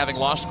games and having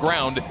lost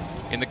ground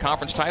in the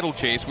conference title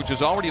chase, which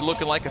is already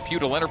looking like a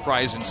feudal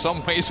enterprise in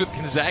some ways, with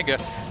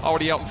Gonzaga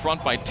already out in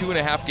front by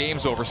 2.5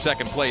 games over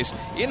second place.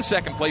 In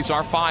second place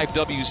are 5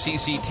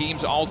 WCC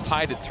teams, all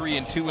tied at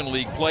 3-2 in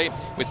league play,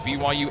 with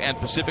BYU and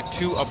Pacific,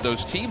 2 of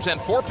those teams.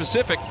 And for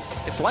Pacific,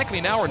 it's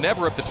likely now or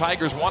never if the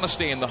Tigers want to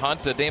stay in the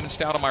hunt. Damon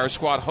Stoudemeier's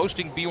squad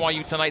hosting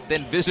BYU tonight,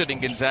 then visiting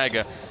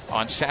Gonzaga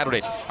on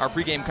Saturday. Our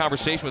pregame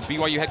conversation with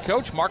BYU head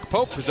coach Mark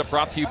Pope is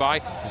brought to you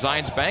by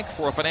Zions Bank.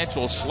 For a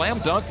financial slam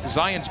dunk,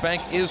 Zions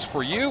Bank is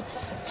for you.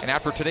 And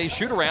after today's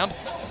shoot-around,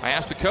 I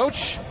asked the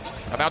coach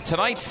about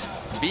tonight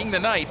being the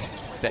night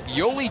that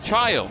Yoli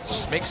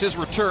Childs makes his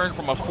return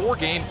from a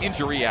 4-game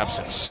injury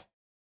absence.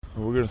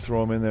 We're going to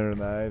throw him in there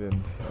tonight,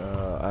 and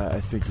I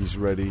think he's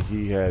ready.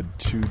 He had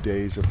 2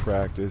 days of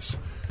practice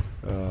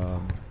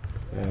and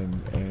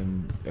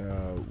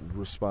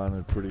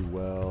responded pretty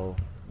well.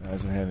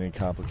 Hasn't had any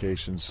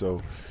complications,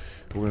 so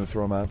we're going to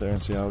throw him out there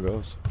and see how it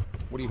goes.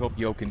 What do you hope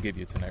Yo can give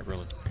you tonight,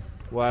 really?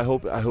 Well, I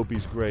hope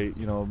he's great.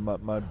 You know,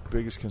 my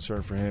biggest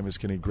concern for him is,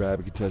 can he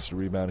grab a contested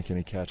rebound and can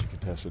he catch a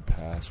contested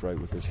pass right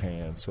with his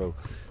hand? So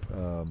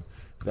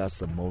that's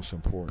the most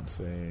important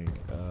thing.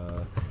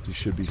 He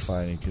should be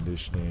fine in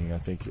conditioning. I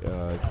think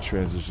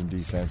transition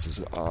defense is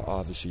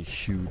obviously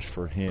huge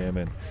for him,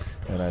 and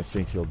I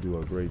think he'll do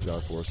a great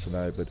job for us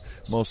tonight. But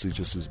mostly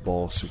just his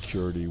ball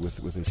security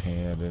with his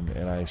hand,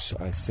 and I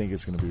think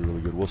it's going to be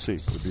really good. We'll see.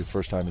 It'll be the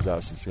first time he's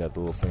out since he had the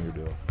little finger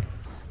deal.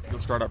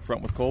 He'll start up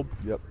front with Kolb?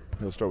 Yep.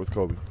 He'll start with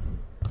Kobe.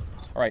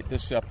 All right,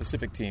 this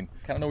Pacific team,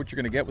 kind of know what you're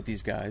going to get with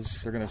these guys.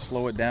 They're going to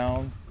slow it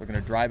down. They're going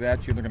to drive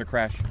at you. They're going to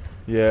crash.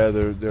 Yeah,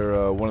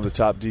 they're one of the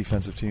top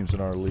defensive teams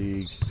in our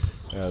league.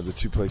 The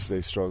 2 places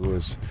they struggle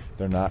is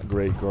they're not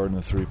great guarding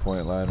the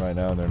three-point line right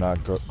now, and they're not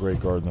great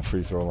guarding the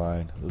free throw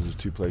line. Those are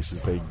 2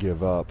 places they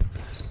give up.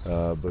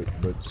 But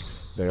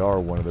they are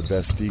one of the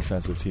best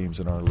defensive teams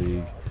in our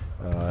league.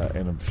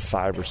 In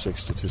 5 or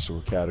 6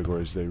 statistical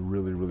categories. They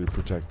really, really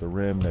protect the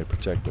rim. They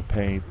protect the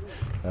paint.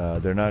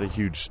 They're not a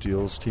huge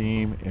steals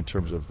team in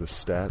terms of the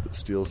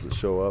steals that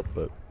show up,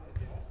 but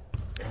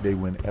they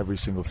win every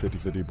single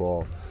 50-50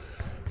 ball.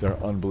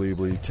 They're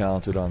unbelievably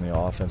talented on the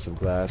offensive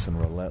glass and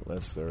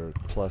relentless. They're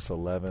plus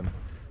 11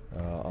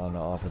 on the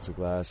offensive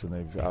glass, and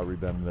they've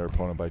out-rebounded their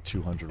opponent by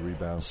 200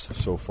 rebounds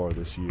so far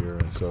this year.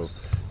 And so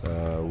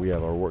we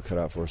have our work cut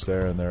out for us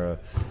there, and they're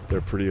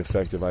a pretty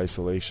effective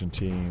isolation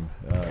team,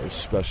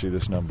 especially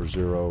this number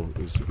 0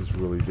 is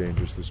really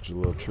dangerous, this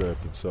Jalil Tripp.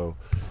 And so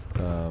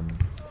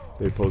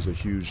they pose a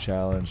huge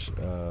challenge.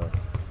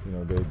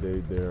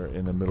 They're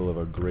in the middle of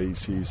a great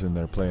season.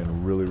 They're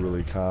playing really,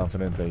 really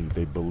confident.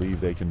 They believe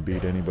they can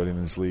beat anybody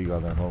in this league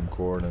on their home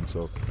court, and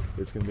so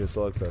it's going to be a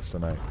slugfest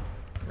tonight.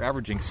 They're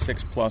averaging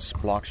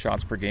 6+ block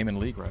shots per game in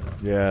league right now.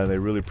 Yeah, they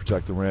really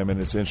protect the rim,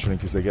 and it's interesting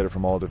because they get it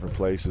from all different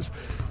places.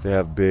 They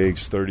have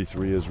bigs.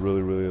 33 is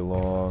really, really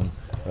long.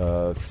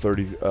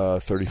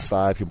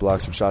 35 can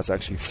block some shots.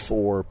 Actually,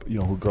 4,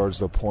 who guards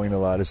the point a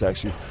lot, is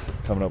actually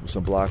coming up with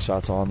some block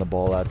shots on the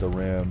ball at the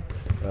rim.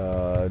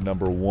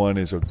 Number 1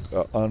 is an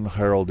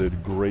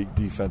unheralded, great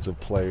defensive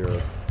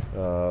player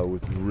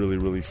with really,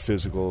 really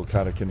physical,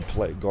 kind of can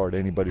guard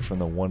anybody from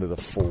the 1 to the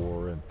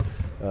 4, and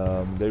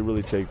they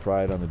really take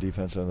pride on the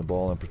defense end of the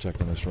ball and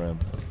protecting this rim.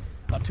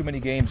 Not too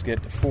many games get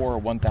 4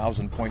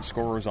 1,000-point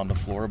scorers on the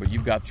floor, but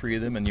you've got 3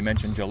 of them, and you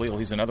mentioned Jalil.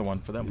 He's another one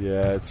for them.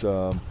 Yeah, it's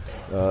and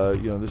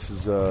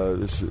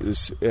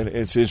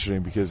it's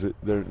interesting because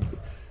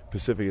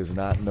Pacific is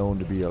not known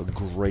to be a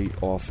great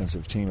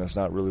offensive team. That's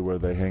not really where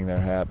they hang their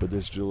hat. But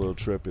this Jalil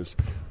Tripp has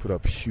put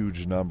up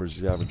huge numbers.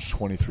 He's averaged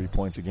 23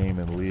 points a game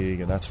in the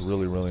league, and that's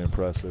really, really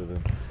impressive.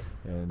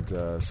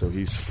 And so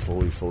he's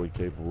fully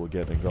capable of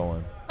getting it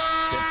going.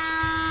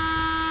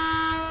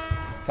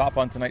 Top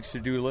on tonight's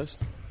to-do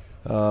list?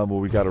 Well,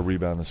 we got to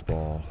rebound this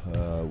ball.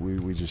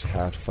 We just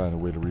have to find a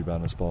way to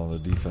rebound this ball on the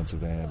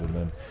defensive end, and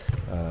then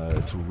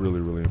it's really,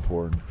 really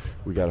important.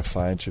 We got to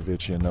find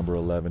Chavichian, number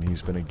 11.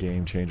 He's been a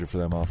game changer for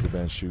them off the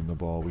bench shooting the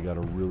ball. We got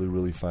to really,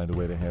 really find a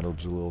way to handle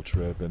Jalil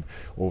Tripp and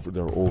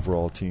their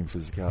overall team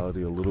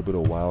physicality. A little bit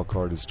of wild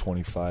card is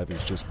 25.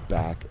 He's just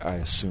back. I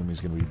assume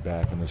he's going to be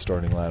back in the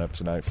starting lineup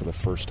tonight for the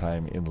first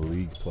time in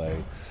league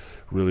play.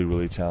 Really,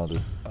 really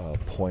talented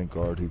point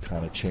guard who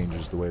kind of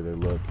changes the way they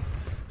look.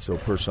 So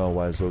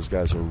personnel-wise, those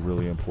guys are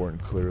really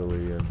important,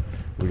 clearly. And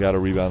we got to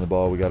rebound the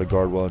ball. We got to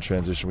guard well in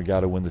transition. We got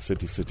to win the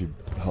 50-50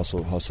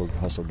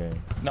 hustle game.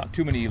 Not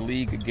too many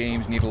league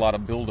games need a lot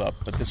of build-up,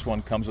 but this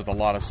one comes with a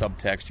lot of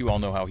subtext. You all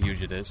know how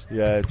huge it is.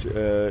 Yeah, it's,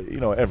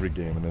 every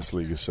game in this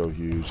league is so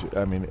huge.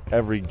 I mean,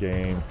 every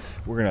game,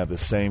 we're going to have the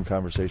same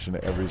conversation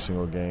every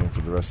single game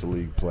for the rest of the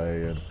league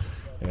play.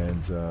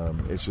 And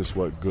it's just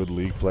what good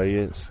league play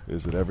is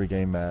that every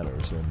game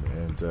matters.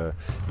 And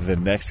the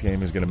next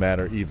game is going to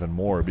matter even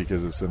more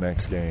because it's the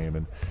next game.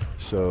 And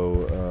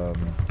so,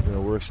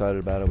 we're excited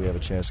about it. We have a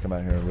chance to come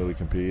out here and really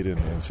compete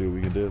and see what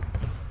we can do.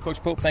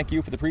 Coach Pope, thank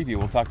you for the preview.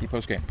 We'll talk to you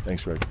post-game.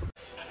 Thanks, Greg.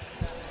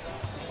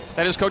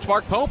 That is Coach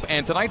Mark Pope,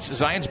 and tonight's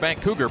Zions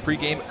Bank Cougar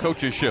pregame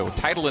coaches show.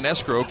 Title and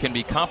escrow can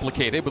be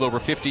complicated. With over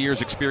 50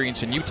 years'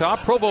 experience in Utah,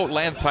 Provo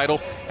Land Title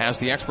has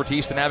the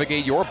expertise to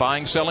navigate your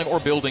buying, selling, or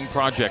building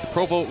project.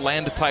 Provo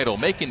Land Title,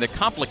 making the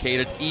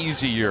complicated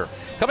easier.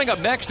 Coming up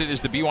next, it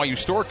is the BYU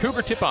Store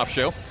Cougar Tip-Off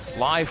Show,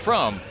 live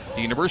from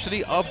the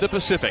University of the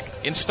Pacific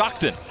in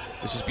Stockton.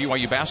 This is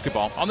BYU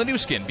basketball on the new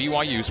skin,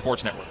 BYU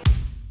Sports Network.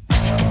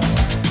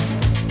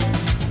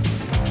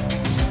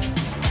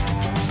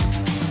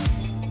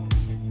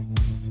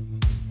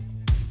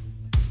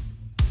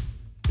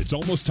 It's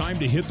almost time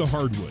to hit the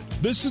hardwood.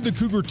 This is the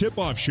Cougar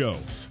Tip-Off Show,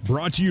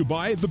 brought to you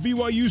by the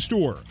BYU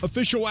Store,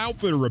 official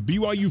outfitter of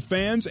BYU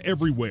fans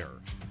everywhere.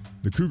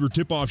 The Cougar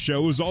Tip-Off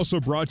Show is also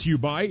brought to you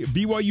by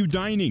BYU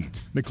Dining,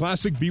 the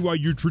classic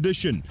BYU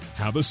tradition.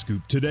 Have a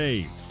scoop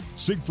today.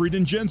 Siegfried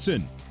and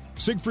Jensen.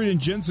 Siegfried and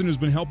Jensen has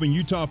been helping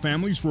Utah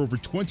families for over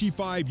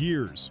 25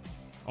 years.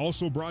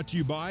 Also brought to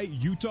you by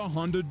Utah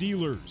Honda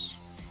Dealers.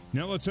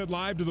 Now let's head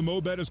live to the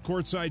Mo Bettis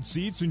courtside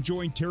seats and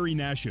join Terry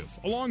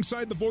Nashif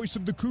alongside the voice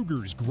of the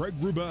Cougars, Greg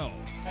Wrubell.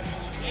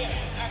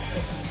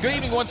 Good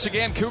evening once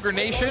again, Cougar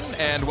Nation,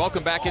 and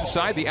welcome back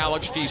inside the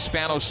Alex G.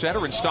 Spanos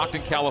Center in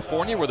Stockton,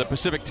 California, where the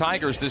Pacific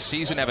Tigers this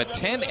season have a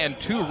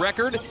 10-2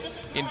 record.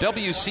 In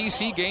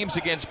WCC games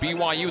against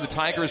BYU, the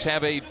Tigers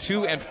have a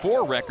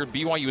 2-4 record.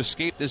 BYU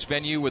escaped this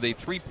venue with a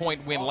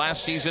 3-point win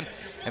last season,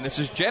 and this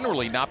has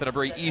generally not been a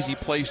very easy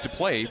place to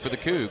play for the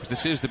Cougs.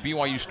 This is the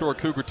BYU Store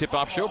Cougar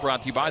Tip-Off Show,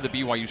 brought to you by the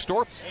BYU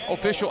Store,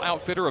 official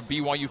outfitter of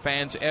BYU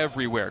fans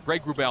everywhere.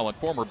 Greg Wrubell and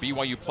former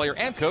BYU player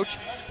and coach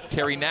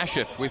Terry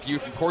Nashif with you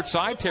from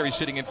courtside. Terry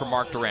sitting in for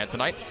Mark Durant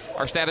tonight.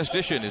 Our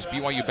statistician is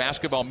BYU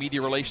Basketball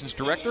Media Relations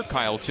Director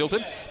Kyle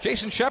Chilton.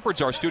 Jason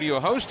Shepard's our studio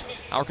host.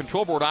 Our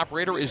control board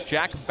operator is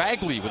Jack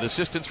Bagley with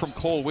assistance from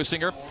Cole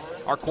Wissinger.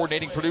 Our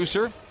coordinating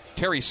producer,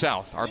 Terry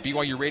South. Our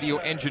BYU radio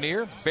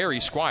engineer, Barry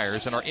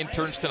Squires. And our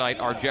interns tonight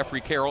are Jeffrey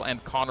Carroll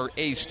and Connor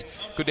Aist.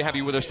 Good to have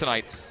you with us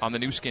tonight on the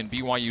new skin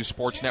BYU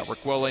Sports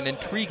Network. Well, an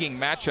intriguing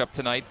matchup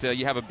tonight.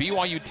 You have a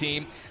BYU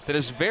team that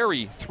is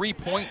very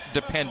three-point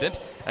dependent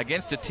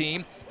against a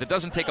team that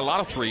doesn't take a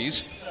lot of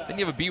threes. Then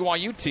you have a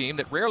BYU team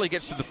that rarely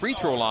gets to the free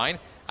throw line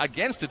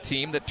against a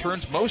team that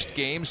turns most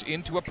games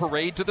into a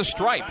parade to the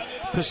stripe.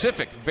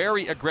 Pacific,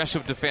 very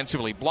aggressive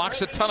defensively,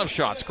 blocks a ton of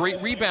shots, great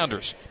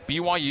rebounders.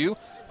 BYU, a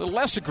little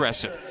less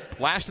aggressive.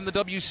 Last in the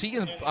WCC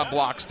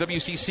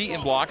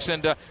in blocks,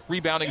 and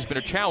rebounding has been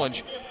a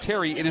challenge.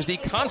 Terry, it is the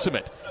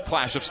consummate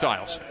clash of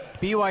styles.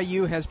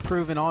 BYU has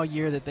proven all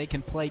year that they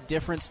can play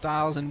different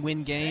styles and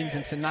win games,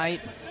 and tonight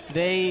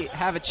they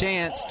have a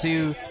chance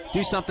to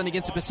do something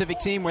against a Pacific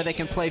team where they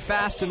can play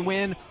fast and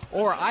win,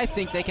 or I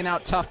think they can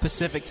out-tough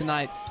Pacific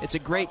tonight. It's a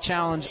great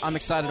challenge. I'm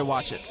excited to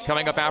watch it.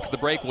 Coming up after the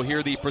break, we'll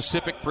hear the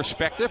Pacific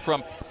perspective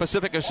from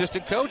Pacific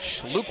assistant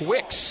coach Luke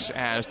Wicks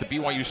as the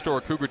BYU Store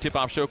Cougar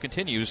Tip-Off Show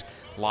continues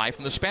live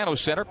from the Spanos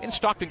Center in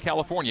Stockton,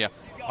 California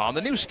on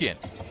the new skin,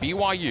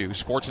 BYU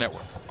Sports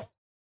Network.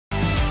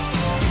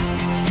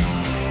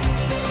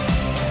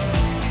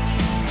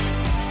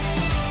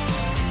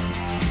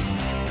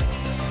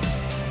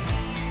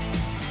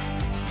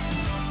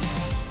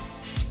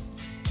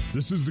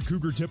 This is the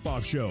Cougar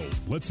Tip-Off Show.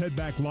 Let's head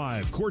back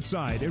live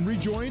courtside and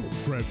rejoin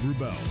Greg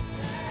Wrubell.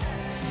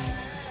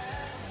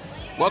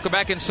 Welcome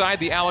back inside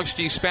the Alex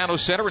G. Spanos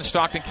Center in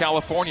Stockton,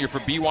 California for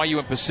BYU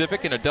and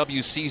Pacific in a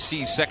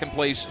WCC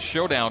second-place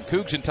showdown.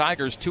 Cougs and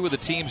Tigers, two of the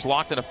teams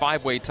locked in a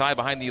five-way tie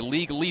behind the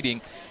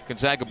league-leading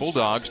Gonzaga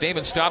Bulldogs.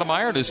 Damon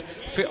Stoudemire in his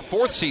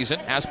fourth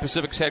season as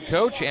Pacific's head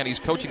coach, and he's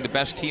coaching the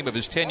best team of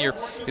his tenure.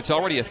 It's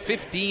already a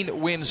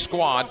 15-win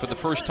squad for the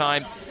first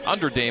time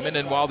under Damon,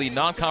 and while the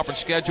non-conference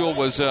schedule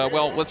was,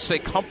 let's say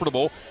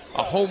comfortable,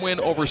 a home win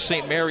over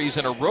St. Mary's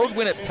and a road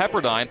win at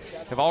Pepperdine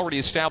have already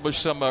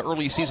established some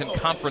early season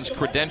conference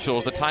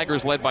credentials. The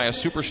Tigers led by a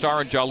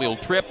superstar in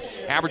Jaleel Tripp,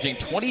 averaging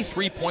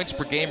 23 points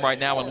per game right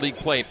now in league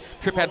play.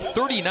 Tripp had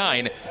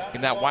 39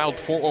 in that wild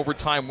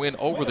 4-overtime win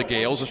over the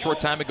Gales a short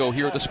time ago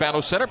here at the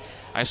Spanos Center.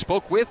 I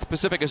spoke with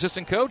Pacific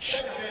assistant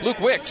coach Luke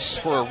Wicks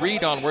for a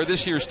read on where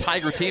this year's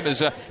Tiger team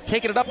has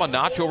taken it up a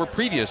notch over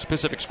previous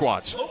Pacific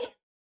squads.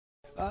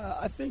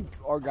 I think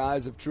our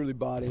guys have truly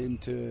bought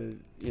into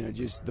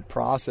just the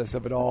process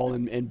of it all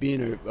and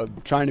being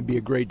trying to be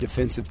a great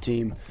defensive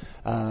team.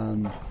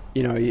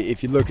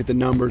 If you look at the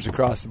numbers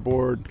across the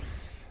board,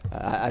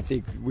 I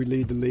think we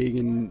lead the league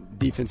in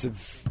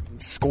defensive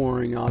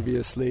scoring,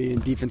 obviously,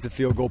 and defensive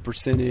field goal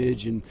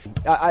percentage. And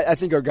I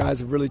think our guys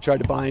have really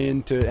tried to buy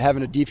into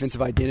having a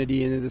defensive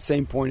identity. And at the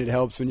same point, it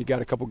helps when you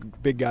got a couple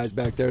big guys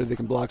back there that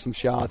can block some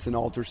shots and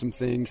alter some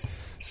things.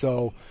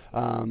 So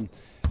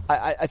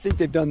I think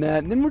they've done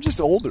that. And then we're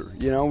just older.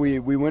 You know, we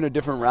went a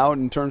different route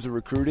in terms of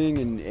recruiting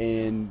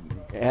and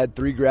had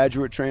 3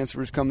 graduate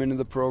transfers come into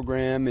the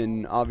program,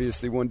 and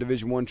obviously 1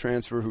 Division I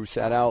transfer who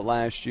sat out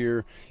last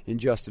year in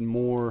Justin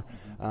Moore,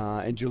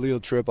 and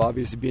Jaleel Tripp,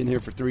 obviously being here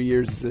for 3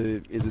 years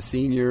is a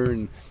senior,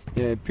 and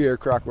Pierre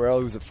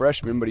Crockwell, who's a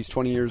freshman, but he's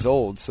 20 years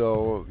old.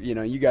 So you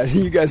know, you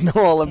guys know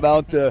all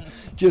about the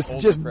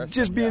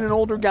just being an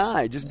older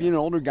guy,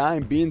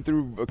 and being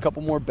through a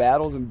couple more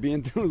battles and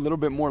being through a little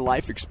bit more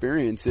life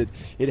experience.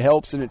 It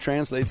helps and it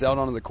translates out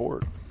onto the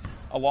court.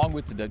 Along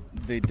with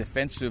the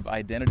defensive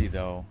identity,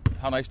 though,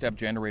 how nice to have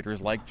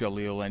generators like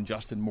Jaleel and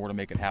Justin Moore to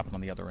make it happen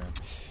on the other end.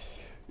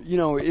 You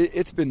know,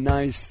 it's been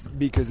nice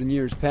because in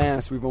years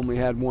past we've only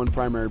had one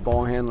primary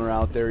ball handler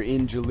out there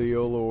in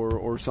Jaleel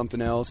or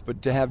something else,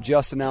 but to have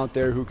Justin out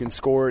there who can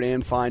score it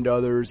and find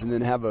others, and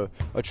then have a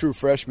true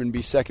freshman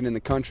be second in the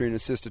country in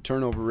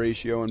assist-to-turnover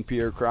ratio in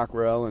Pierre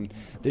Crockwell, and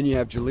then you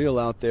have Jaleel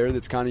out there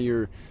that's kind of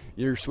your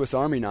Swiss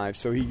Army knife.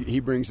 So he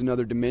brings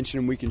another dimension,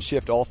 and we can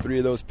shift all 3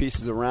 of those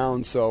pieces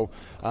around. So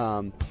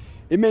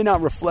it may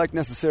not reflect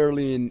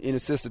necessarily in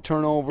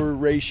assist-to-turnover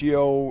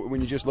ratio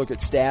when you just look at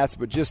stats,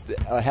 but just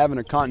having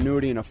a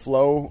continuity and a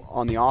flow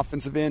on the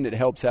offensive end, it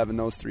helps having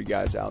those 3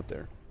 guys out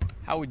there.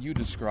 How would you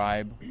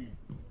describe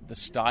the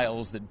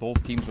styles that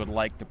both teams would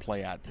like to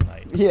play at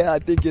tonight? Yeah, I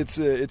think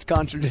it's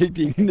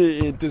contradicting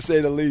to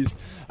say the least.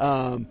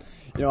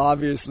 You know,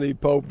 obviously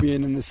Pope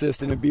being an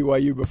assistant at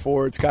BYU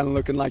before, it's kind of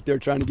looking like they're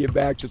trying to get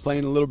back to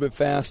playing a little bit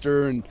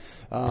faster, and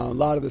a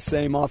lot of the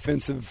same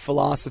offensive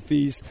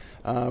philosophies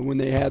when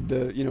they had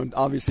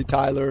obviously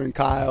Tyler and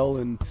Kyle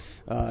and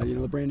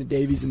the Brandon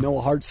Davies and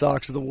Noah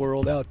Hartsocks of the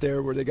world out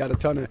there, where they got a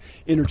ton of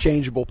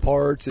interchangeable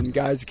parts and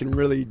guys that can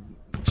really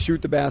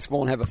shoot the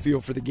basketball and have a feel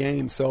for the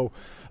game. So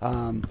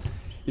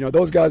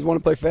those guys want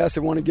to play fast.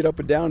 They want to get up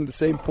and down. At the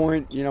same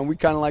point, we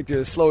kind of like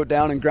to slow it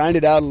down and grind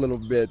it out a little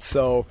bit.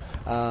 So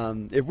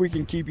if we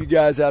can keep you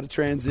guys out of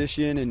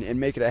transition and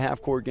make it a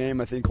half-court game,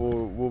 I think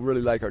we'll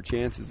really like our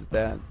chances at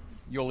that.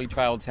 Yoeli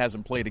Childs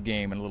hasn't played a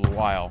game in a little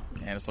while,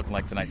 and it's looking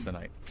like tonight's the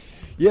night.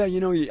 Yeah,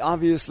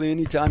 obviously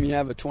anytime you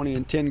have a 20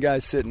 and 10 guy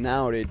sitting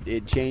out,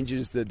 it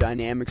changes the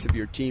dynamics of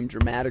your team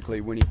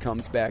dramatically when he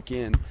comes back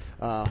in.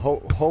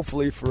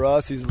 Hopefully for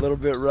us, he's a little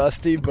bit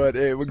rusty, but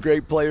with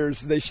great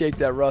players, they shake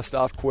that rust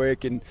off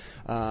quick. And,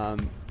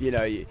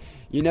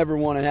 you never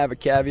want to have a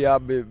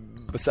caveat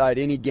beside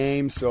any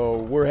game, so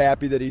we're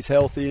happy that he's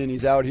healthy and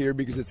he's out here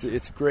because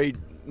it's great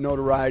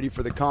notoriety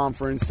for the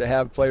conference to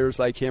have players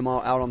like him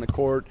out on the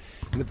court.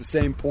 And at the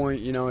same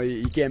point,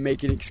 you can't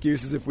make any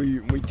excuses if we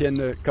tend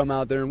to come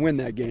out there and win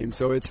that game.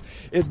 So it's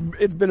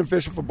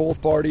beneficial for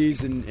both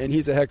parties, and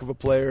he's a heck of a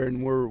player,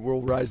 and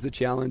we'll rise to the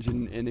challenge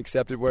and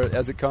accept it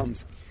as it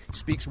comes.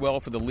 Speaks well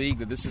for the league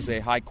that this is a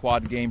high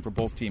quad game for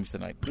both teams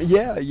tonight.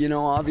 Yeah,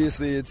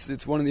 obviously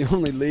it's one of the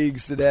only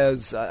leagues that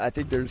has, I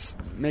think there's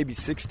maybe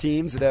 6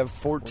 teams that have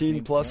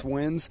 14 plus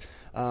wins.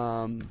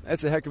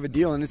 That's a heck of a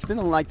deal, and it's been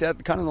like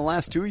that kind of the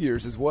last 2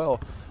 years as well.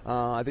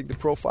 I think the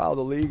profile of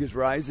the league is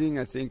rising.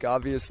 I think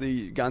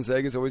obviously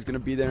Gonzaga is always going to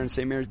be there, and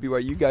St. Mary's,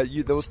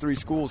 BYU. Those 3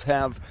 schools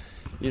have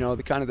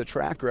the kind of the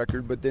track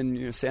record, but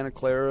then Santa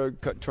Clara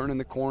turning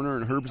the corner,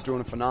 and Herb's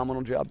doing a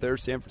phenomenal job there.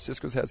 San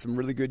Francisco's had some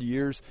really good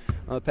years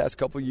the past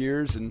couple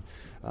years, and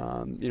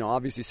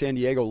obviously San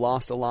Diego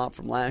lost a lot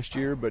from last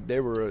year, but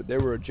they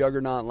were a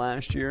juggernaut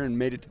last year and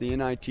made it to the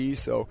NIT.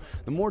 So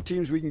the more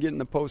teams we can get in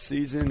the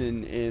postseason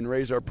and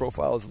raise our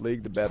profile as a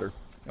league, the better.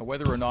 Now,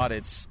 whether or not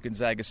it's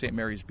Gonzaga, St.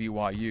 Mary's,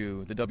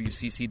 BYU, the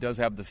WCC does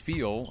have the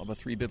feel of a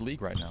 3-bid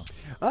league right now.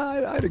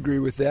 I'd agree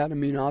with that. I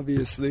mean,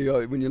 obviously,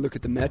 when you look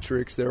at the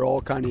metrics, they're all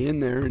kind of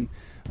in there.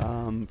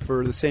 And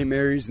for the St.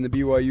 Mary's and the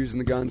BYUs and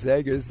the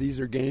Gonzagas, these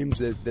are games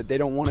that they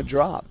don't want to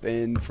drop.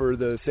 And for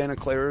the Santa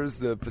Claras,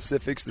 the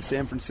Pacifics, the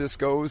San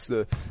Franciscos,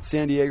 the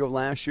San Diego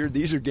last year,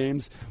 these are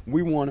games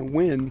we want to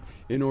win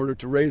in order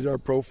to raise our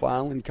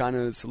profile and kind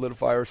of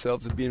solidify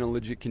ourselves as being a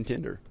legit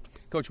contender.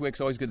 Coach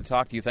Wicks, always good to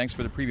talk to you. Thanks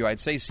for the preview. I'd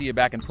say see you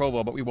back in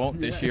Provo, but we won't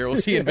this year. We'll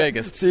see you in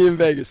Vegas. See you in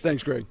Vegas.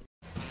 Thanks, Greg.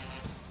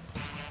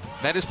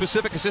 That is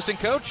Pacific Assistant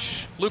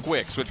Coach Luke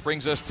Wicks, which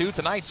brings us to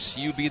tonight's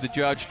You Be the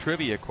Judge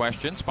trivia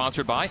question,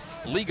 sponsored by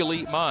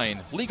Legally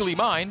Mine. Legally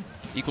Mine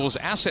equals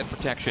asset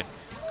protection.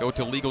 Go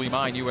to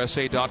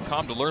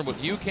LegallyMineUSA.com to learn what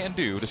you can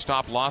do to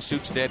stop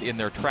lawsuits dead in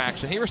their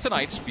tracks. And here's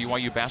tonight's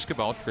BYU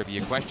basketball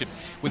trivia question.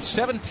 With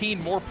 17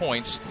 more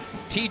points,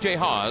 TJ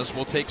Haws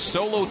will take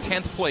solo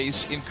 10th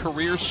place in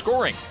career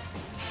scoring,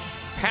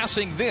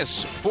 passing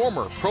this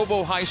former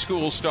Provo High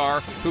School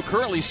star who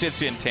currently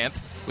sits in 10th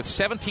with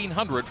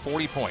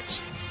 1,740 points.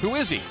 Who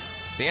is he?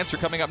 The answer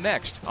coming up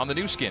next on the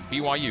new skin,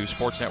 BYU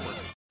Sports Network.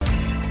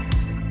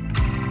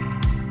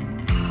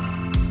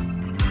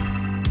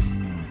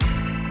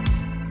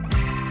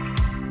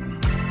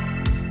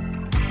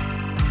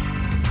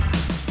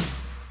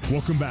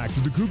 Welcome back to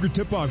the Cougar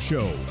Tip-Off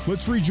Show.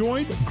 Let's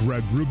rejoin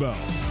Greg Wrubell.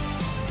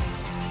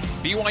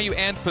 BYU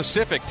and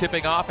Pacific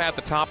tipping off at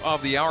the top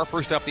of the hour.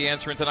 First up, the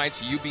answer in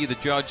tonight's You Be the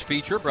Judge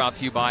feature, brought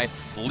to you by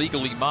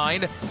Legally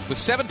Mine. With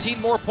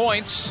 17 more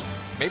points,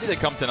 maybe they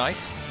come tonight,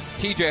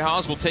 TJ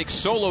Haws will take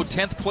solo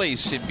 10th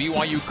place in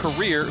BYU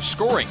career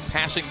scoring,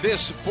 passing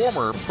this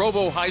former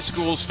Provo High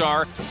School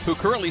star who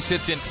currently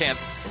sits in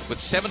 10th with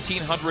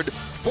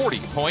 1,740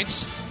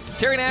 points.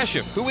 Terry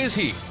Nashif, who is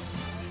he?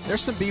 There's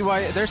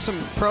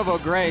some Provo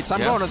greats.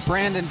 I'm going with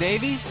Brandon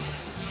Davies.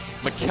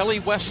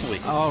 McKelly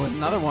Wesley. Oh,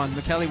 another one.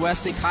 McKelly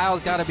Wesley.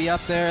 Kyle's got to be up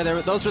there.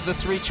 Those were the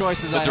three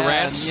choices I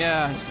Durants.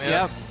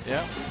 had.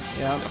 Yeah.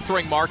 I'm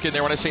throwing Mark in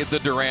there when I say the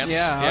Durants.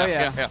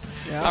 Yeah.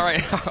 All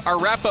right, our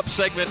wrap-up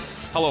segment.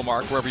 Hello,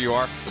 Mark, wherever you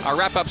are. Our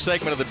wrap-up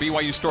segment of the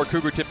BYU Store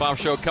Cougar Tip-Off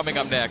Show coming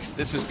up next.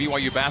 This is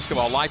BYU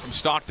Basketball live from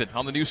Stockton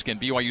on the new skin,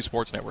 BYU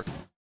Sports Network.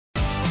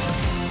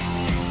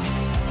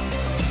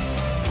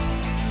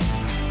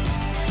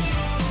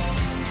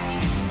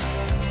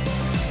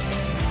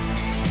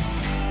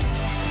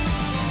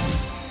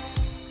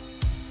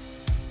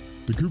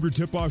 The Cougar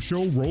Tip-Off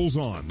Show rolls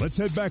on. Let's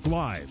head back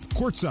live,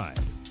 courtside.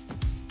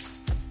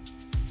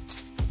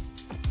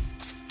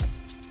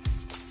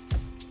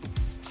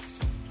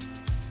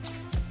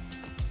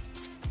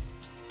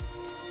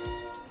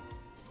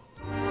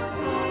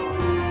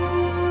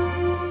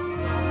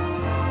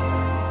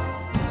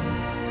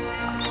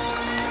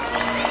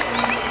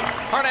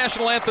 Our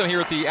national anthem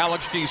here at the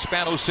Alex G.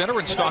 Spanos Center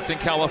in Stockton,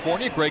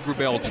 California. Greg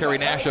Wrubell, Terry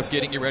Nashif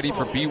getting you ready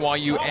for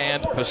BYU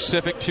and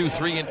Pacific, 2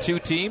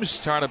 3-2 teams,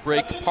 trying to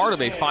break part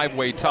of a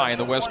 5-way tie in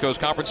the West Coast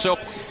Conference. So,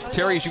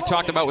 Terry, as you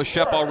talked about with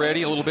Shep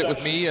already, a little bit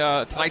with me,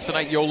 tonight's the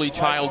night Yoli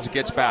Childs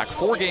gets back.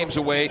 4 games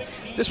away.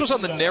 This was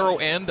on the narrow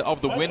end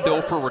of the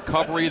window for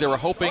recovery. They were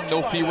hoping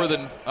no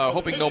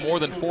more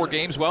than 4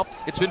 games. Well,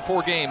 it's been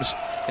 4 games,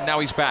 and now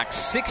he's back.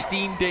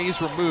 16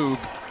 days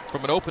removed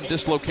from an open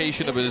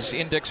dislocation of his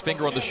index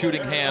finger on the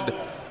shooting hand.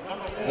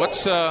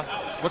 What's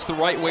the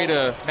right way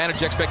to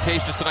manage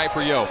expectations tonight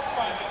for Yo?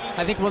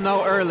 I think we'll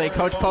know early.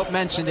 Coach Pope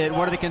mentioned it.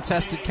 What are the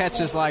contested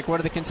catches like? What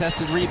are the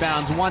contested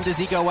rebounds? 1, does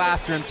he go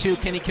after him? 2,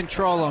 can he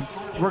control him?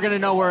 We're going to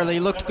know early. He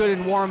looked good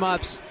in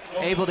warm-ups,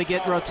 able to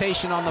get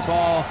rotation on the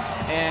ball,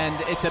 and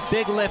it's a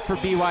big lift for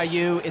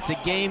BYU. It's a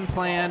game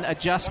plan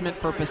adjustment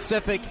for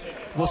Pacific.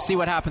 We'll see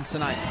what happens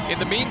tonight. In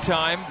the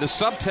meantime, the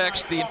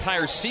subtext the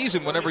entire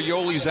season whenever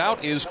Yoli's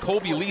out is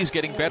Colby Lee's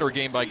getting better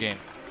game by game.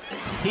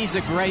 He's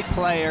a great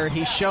player.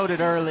 He showed it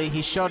early.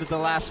 He showed it the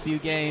last few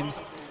games.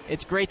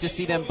 It's great to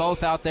see them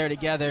both out there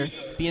together.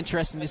 Be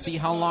interesting to see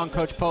how long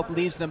Coach Pope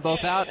leaves them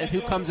both out and who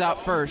comes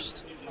out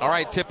first. All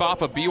right,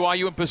 tip-off of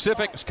BYU and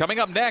Pacific is coming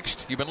up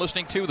next. You've been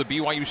listening to the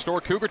BYU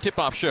Store Cougar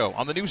Tip-Off Show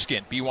on the new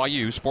skin,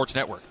 BYU Sports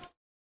Network.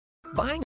 Buying